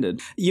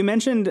recommended. You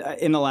mentioned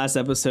in the last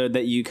episode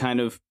that you kind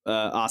of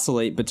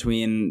oscillate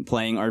between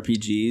playing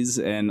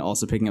RPGs and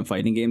also picking up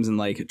fighting games and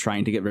like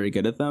trying to get very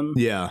good at them.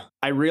 Yeah.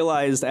 I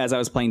realized as I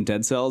was playing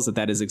Dead Cells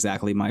that is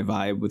exactly my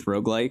vibe with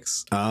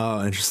roguelikes.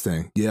 Oh,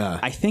 interesting. Yeah.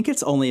 I think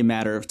it's only a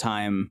matter of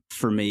time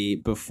for me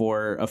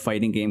before a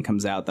fighting game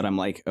comes out that I'm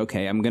like,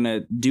 okay, I'm going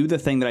to do the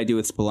thing that I do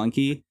with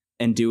Spelunky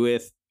and do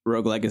with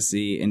Rogue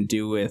Legacy and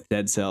do with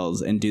Dead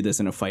Cells and do this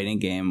in a fighting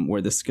game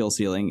where the skill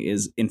ceiling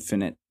is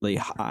infinitely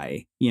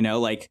high. You know,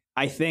 like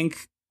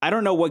I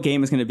don't know what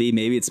game it's going to be.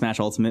 Maybe it's Smash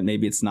Ultimate,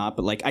 maybe it's not.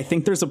 But like, I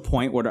think there's a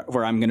point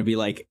where I'm going to be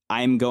like,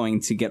 I'm going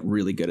to get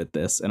really good at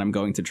this and I'm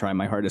going to try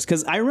my hardest.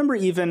 Because I remember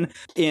even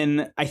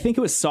I think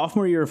it was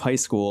sophomore year of high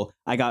school,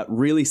 I got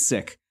really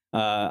sick.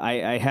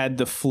 I had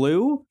the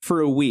flu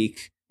for a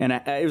week. And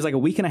it was like a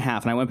week and a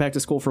half, and I went back to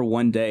school for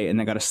one day,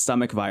 and I got a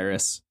stomach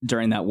virus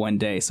during that one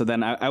day. So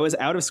then I was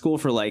out of school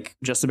for like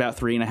just about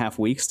 3.5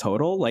 weeks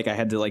total. Like I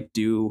had to like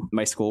do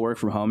my schoolwork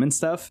from home and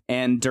stuff.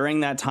 And during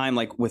that time,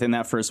 like within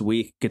that first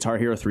week, Guitar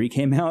Hero 3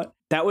 came out.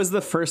 That was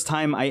the first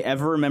time I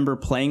ever remember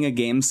playing a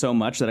game so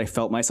much that I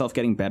felt myself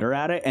getting better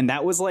at it. And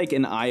that was like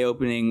an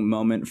eye-opening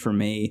moment for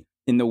me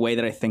in the way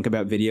that I think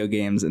about video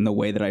games and the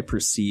way that I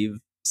perceive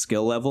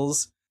skill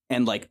levels.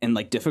 And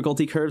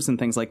difficulty curves and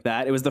things like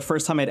that. It was the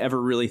first time I'd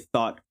ever really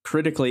thought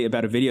critically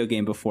about a video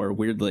game before,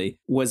 weirdly,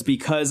 was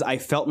because I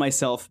felt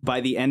myself by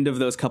the end of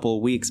those couple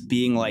of weeks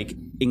being like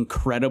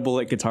incredible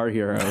at Guitar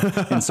Hero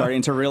and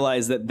starting to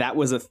realize that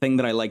was a thing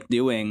that I liked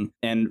doing,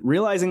 and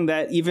realizing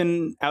that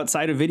even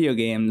outside of video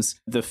games,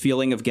 the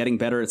feeling of getting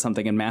better at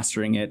something and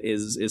mastering it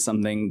is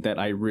something that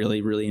I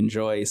really, really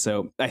enjoy.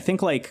 So I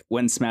think like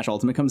when Smash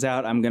Ultimate comes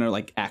out, I'm going to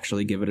like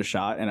actually give it a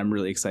shot, and I'm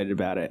really excited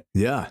about it.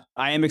 Yeah.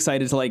 I am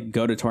excited to like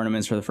go to tournaments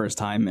for the first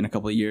time in a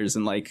couple of years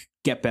and like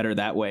get better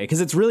that way,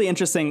 because it's really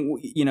interesting.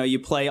 You know, you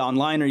play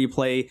online or you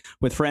play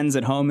with friends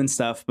at home and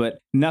stuff, but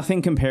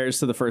nothing compares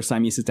to the first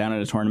time you sit down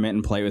at a tournament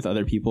and play with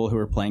other people who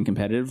are playing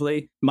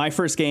competitively. My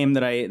first game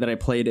that I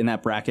played in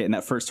that bracket, in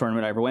that first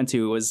tournament I ever went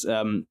to, was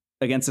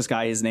against this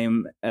guy. His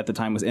name at the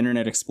time was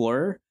Internet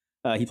Explorer.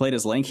 He played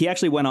as Link. He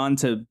actually went on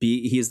to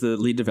he's the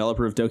lead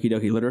developer of Doki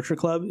Doki Literature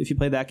Club, if you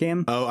played that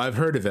game. Oh, I've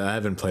heard of it. I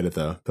haven't played it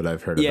though, but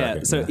I've heard of it. Yeah,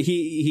 so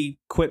he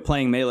quit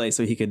playing Melee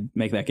so he could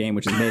make that game,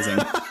 which is amazing.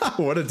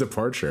 What a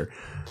departure.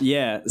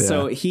 Yeah,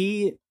 so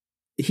he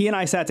and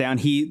I sat down.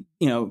 He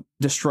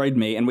destroyed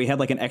me, and we had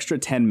like an extra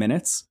 10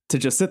 minutes to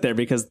just sit there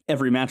because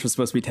every match was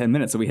supposed to be 10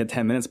 minutes. So we had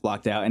 10 minutes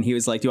blocked out, and he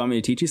was like, do you want me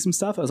to teach you some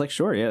stuff? I was like,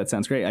 sure. Yeah, that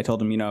sounds great. I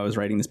told him, I was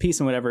writing this piece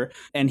and whatever.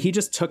 And he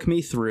just took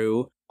me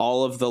through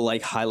all of the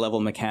like high level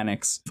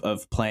mechanics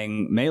of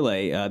playing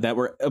Melee that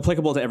were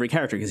applicable to every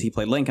character, because he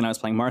played Link and I was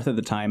playing Martha at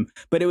the time.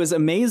 But it was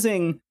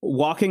amazing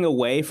walking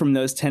away from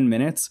those 10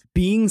 minutes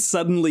being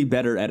suddenly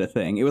better at a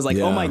thing. It was like,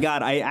 oh my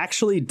God, I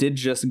actually did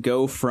just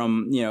go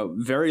from,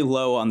 very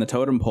low on the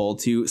totem pole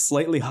to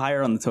slightly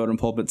higher on the totem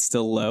pole, but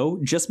still low,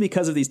 just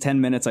because of these 10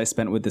 minutes I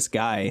spent with this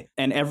guy.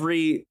 And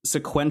every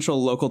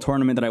sequential local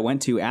tournament that I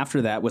went to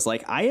after that was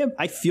like,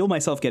 I feel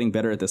myself getting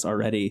better at this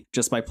already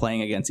just by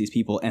playing against these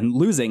people and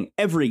losing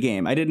every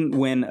game. I didn't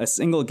win a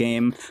single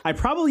game. I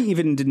probably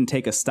even didn't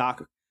take a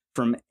stock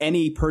from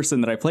any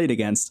person that I played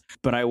against,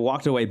 but I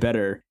walked away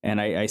better,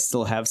 and I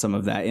still have some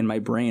of that in my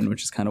brain,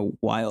 which is kind of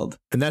wild.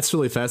 And that's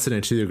really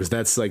fascinating too, because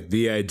that's like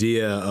the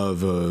idea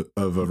of a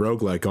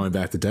roguelike, going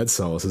back to Dead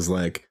Cells, is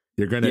like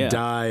you're going to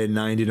die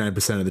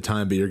 99% of the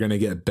time, but you're going to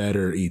get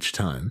better each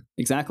time.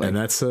 Exactly. And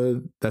that's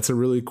a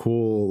really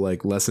cool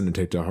like lesson to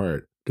take to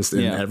heart. Just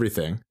in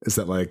everything, is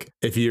that like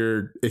if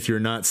you're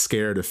not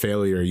scared of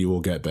failure, you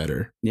will get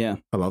better. Yeah,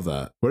 I love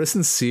that. What a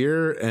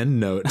sincere end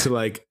note to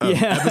like an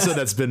episode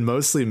that's been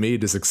mostly me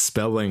just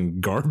expelling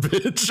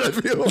garbage. I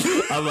feel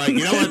I'm like,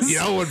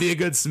 what would be a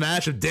good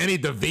smash if Danny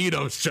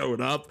DeVito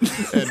showed up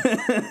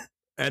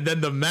and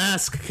then the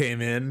mask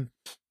came in.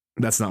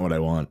 That's not what I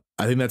want.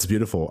 I think that's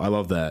beautiful. I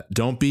love that.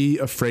 Don't be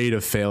afraid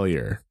of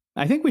failure.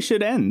 I think we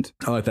should end.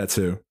 I like that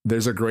too.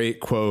 There's a great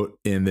quote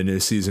in the new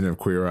season of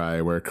Queer Eye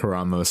where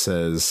Karamo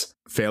says,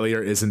 failure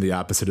isn't the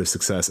opposite of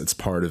success, it's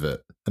part of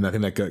it. And I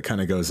think that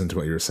kind of goes into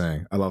what you were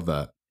saying. I love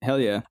that. Hell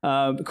yeah.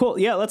 Cool.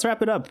 Yeah, let's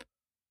wrap it up.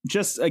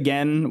 Just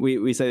again,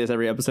 we say this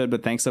every episode,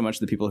 but thanks so much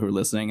to the people who are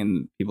listening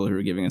and people who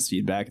are giving us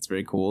feedback. It's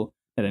very cool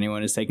that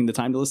anyone is taking the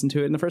time to listen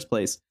to it in the first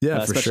place. Yeah,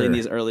 especially in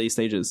these early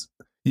stages.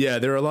 Yeah,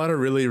 there are a lot of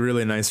really,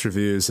 really nice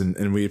reviews,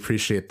 and we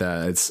appreciate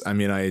that.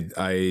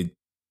 I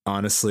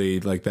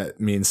honestly, like,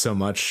 that means so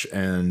much,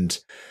 and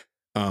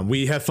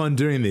we have fun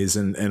doing these,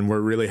 and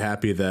we're really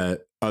happy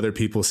that other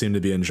people seem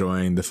to be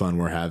enjoying the fun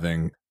we're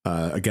having.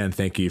 Again,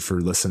 thank you for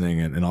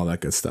listening and all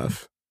that good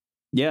stuff.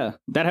 Yeah,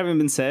 that having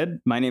been said,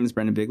 my name is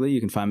Brendan Bigley.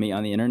 You can find me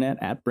on the internet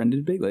at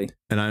Brendan Bigley.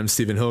 And I'm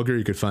Stephen Hilger.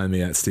 You can find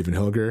me at Stephen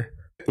Hilger.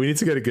 We need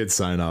to get a good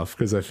sign off,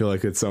 because I feel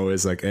like it's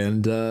always like,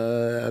 and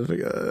have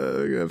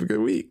a good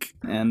week.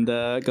 And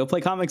go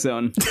play Comic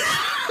Zone.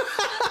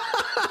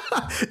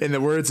 In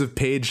the words of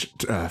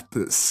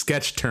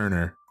Sketch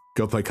Turner,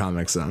 go play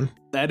Comic Zone.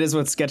 That is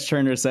what Sketch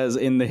Turner says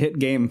in the hit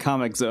game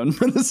Comic Zone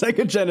for the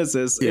Sega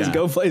Genesis. Is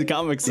go play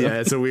Comic Zone.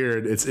 Yeah,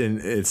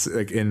 it's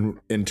like in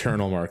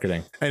internal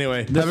marketing.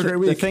 Anyway, have a great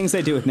week. The things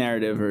they do with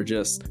narrative are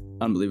just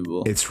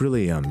unbelievable. It's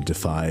really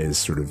defies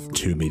sort of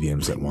two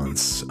mediums at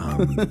once.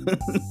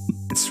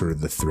 It's sort of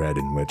the thread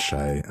in which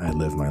I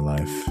live my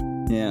life.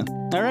 Yeah.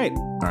 All right.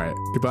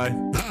 Goodbye.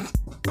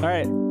 All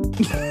right.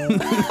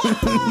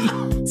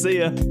 See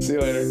ya. See you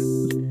later.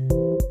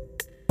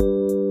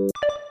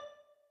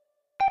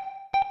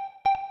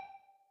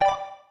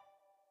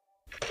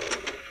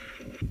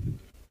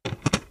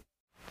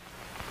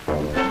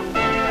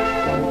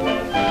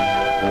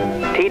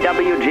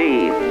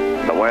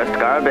 TWG, the worst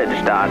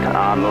garbage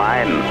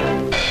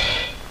online.